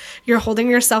opportunities, you're holding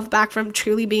yourself back from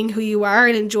truly being who you are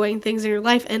and enjoying things in your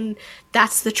life. And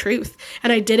that's the truth.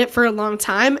 And I did it for a long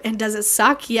time. And does it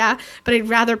suck? Yeah. But I'd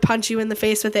rather punch you in the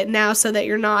face with it now so that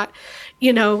you're not,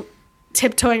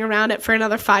 tiptoeing around it for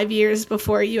another 5 years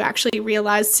before you actually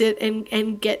realize it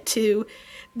and get to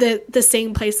the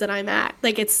same place that I'm at.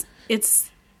 Like it's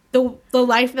the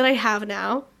life that I have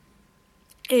now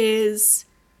is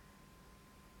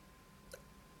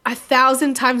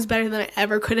 1,000 times better than I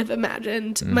ever could have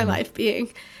imagined my life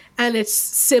being. And it's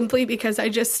simply because I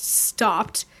just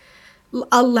stopped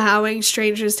allowing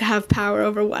strangers to have power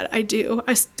over what I do.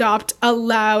 I stopped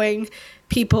allowing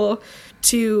people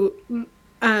to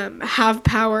have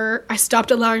power. I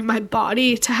stopped allowing my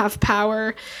body to have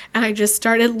power. And I just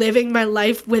started living my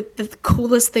life with the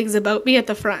coolest things about me at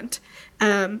the front.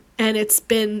 And it's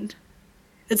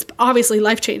obviously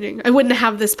life-changing. I wouldn't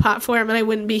have this platform and I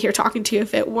wouldn't be here talking to you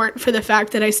if it weren't for the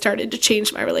fact that I started to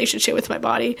change my relationship with my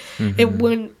body. It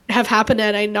wouldn't have happened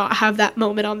had I not have that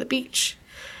moment on the beach.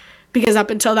 Because up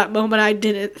until that moment, I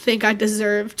didn't think I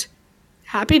deserved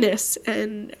happiness.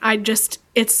 And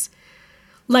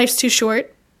life's too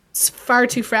short. It's far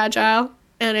too fragile.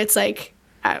 And it's like,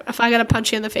 if I got to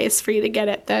punch you in the face for you to get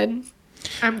it, then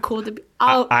I'm cool to be.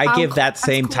 I give that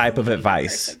same type of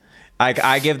advice.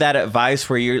 I give that advice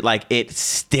where you're like, it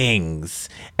stings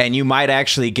and you might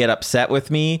actually get upset with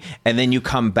me. And then you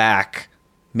come back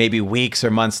maybe weeks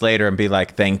or months later and be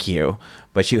like, thank you.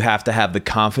 But you have to have the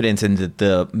confidence in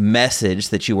the message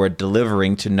that you are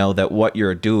delivering to know that what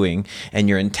you're doing and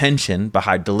your intention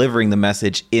behind delivering the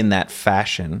message in that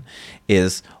fashion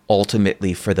is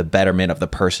ultimately for the betterment of the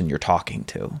person you're talking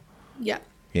to. Yeah.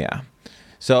 Yeah.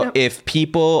 So if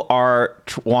people are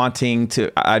wanting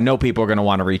to, I know people are going to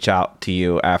want to reach out to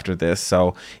you after this.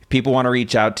 So if people want to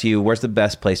reach out to you, where's the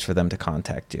best place for them to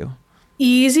contact you?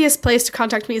 Easiest place to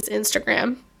contact me is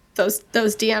Instagram. Those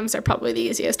DMs are probably the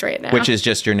easiest right now. Which is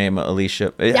just your name,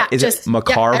 Alicia. Yeah, is it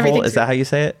McCarville? Yeah, is that how you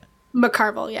say it?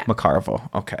 McCarville, yeah. McCarville.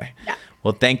 Okay. Yeah.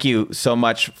 Well, thank you so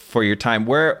much for your time.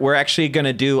 We're actually going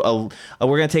to do we're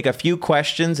going to take a few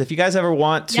questions. If you guys ever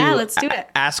want to let's do it.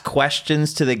 Ask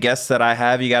questions to the guests that I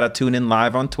have, you got to tune in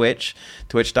live on Twitch,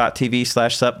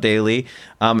 twitch.tv/supdaily.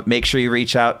 Make sure you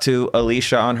reach out to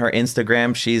Alicia on her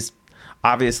Instagram. She's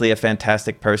obviously a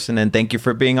fantastic person. And thank you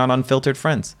for being on Unfiltered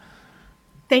Friends.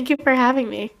 Thank you for having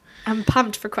me. I'm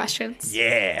pumped for questions.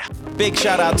 Yeah. Big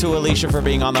shout out to Alicia for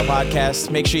being on the podcast.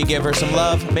 Make sure you give her some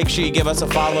love. Make sure you give us a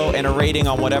follow and a rating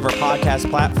on whatever podcast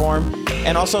platform.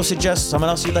 And also suggest someone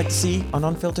else you'd like to see on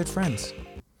Unfiltered Friends.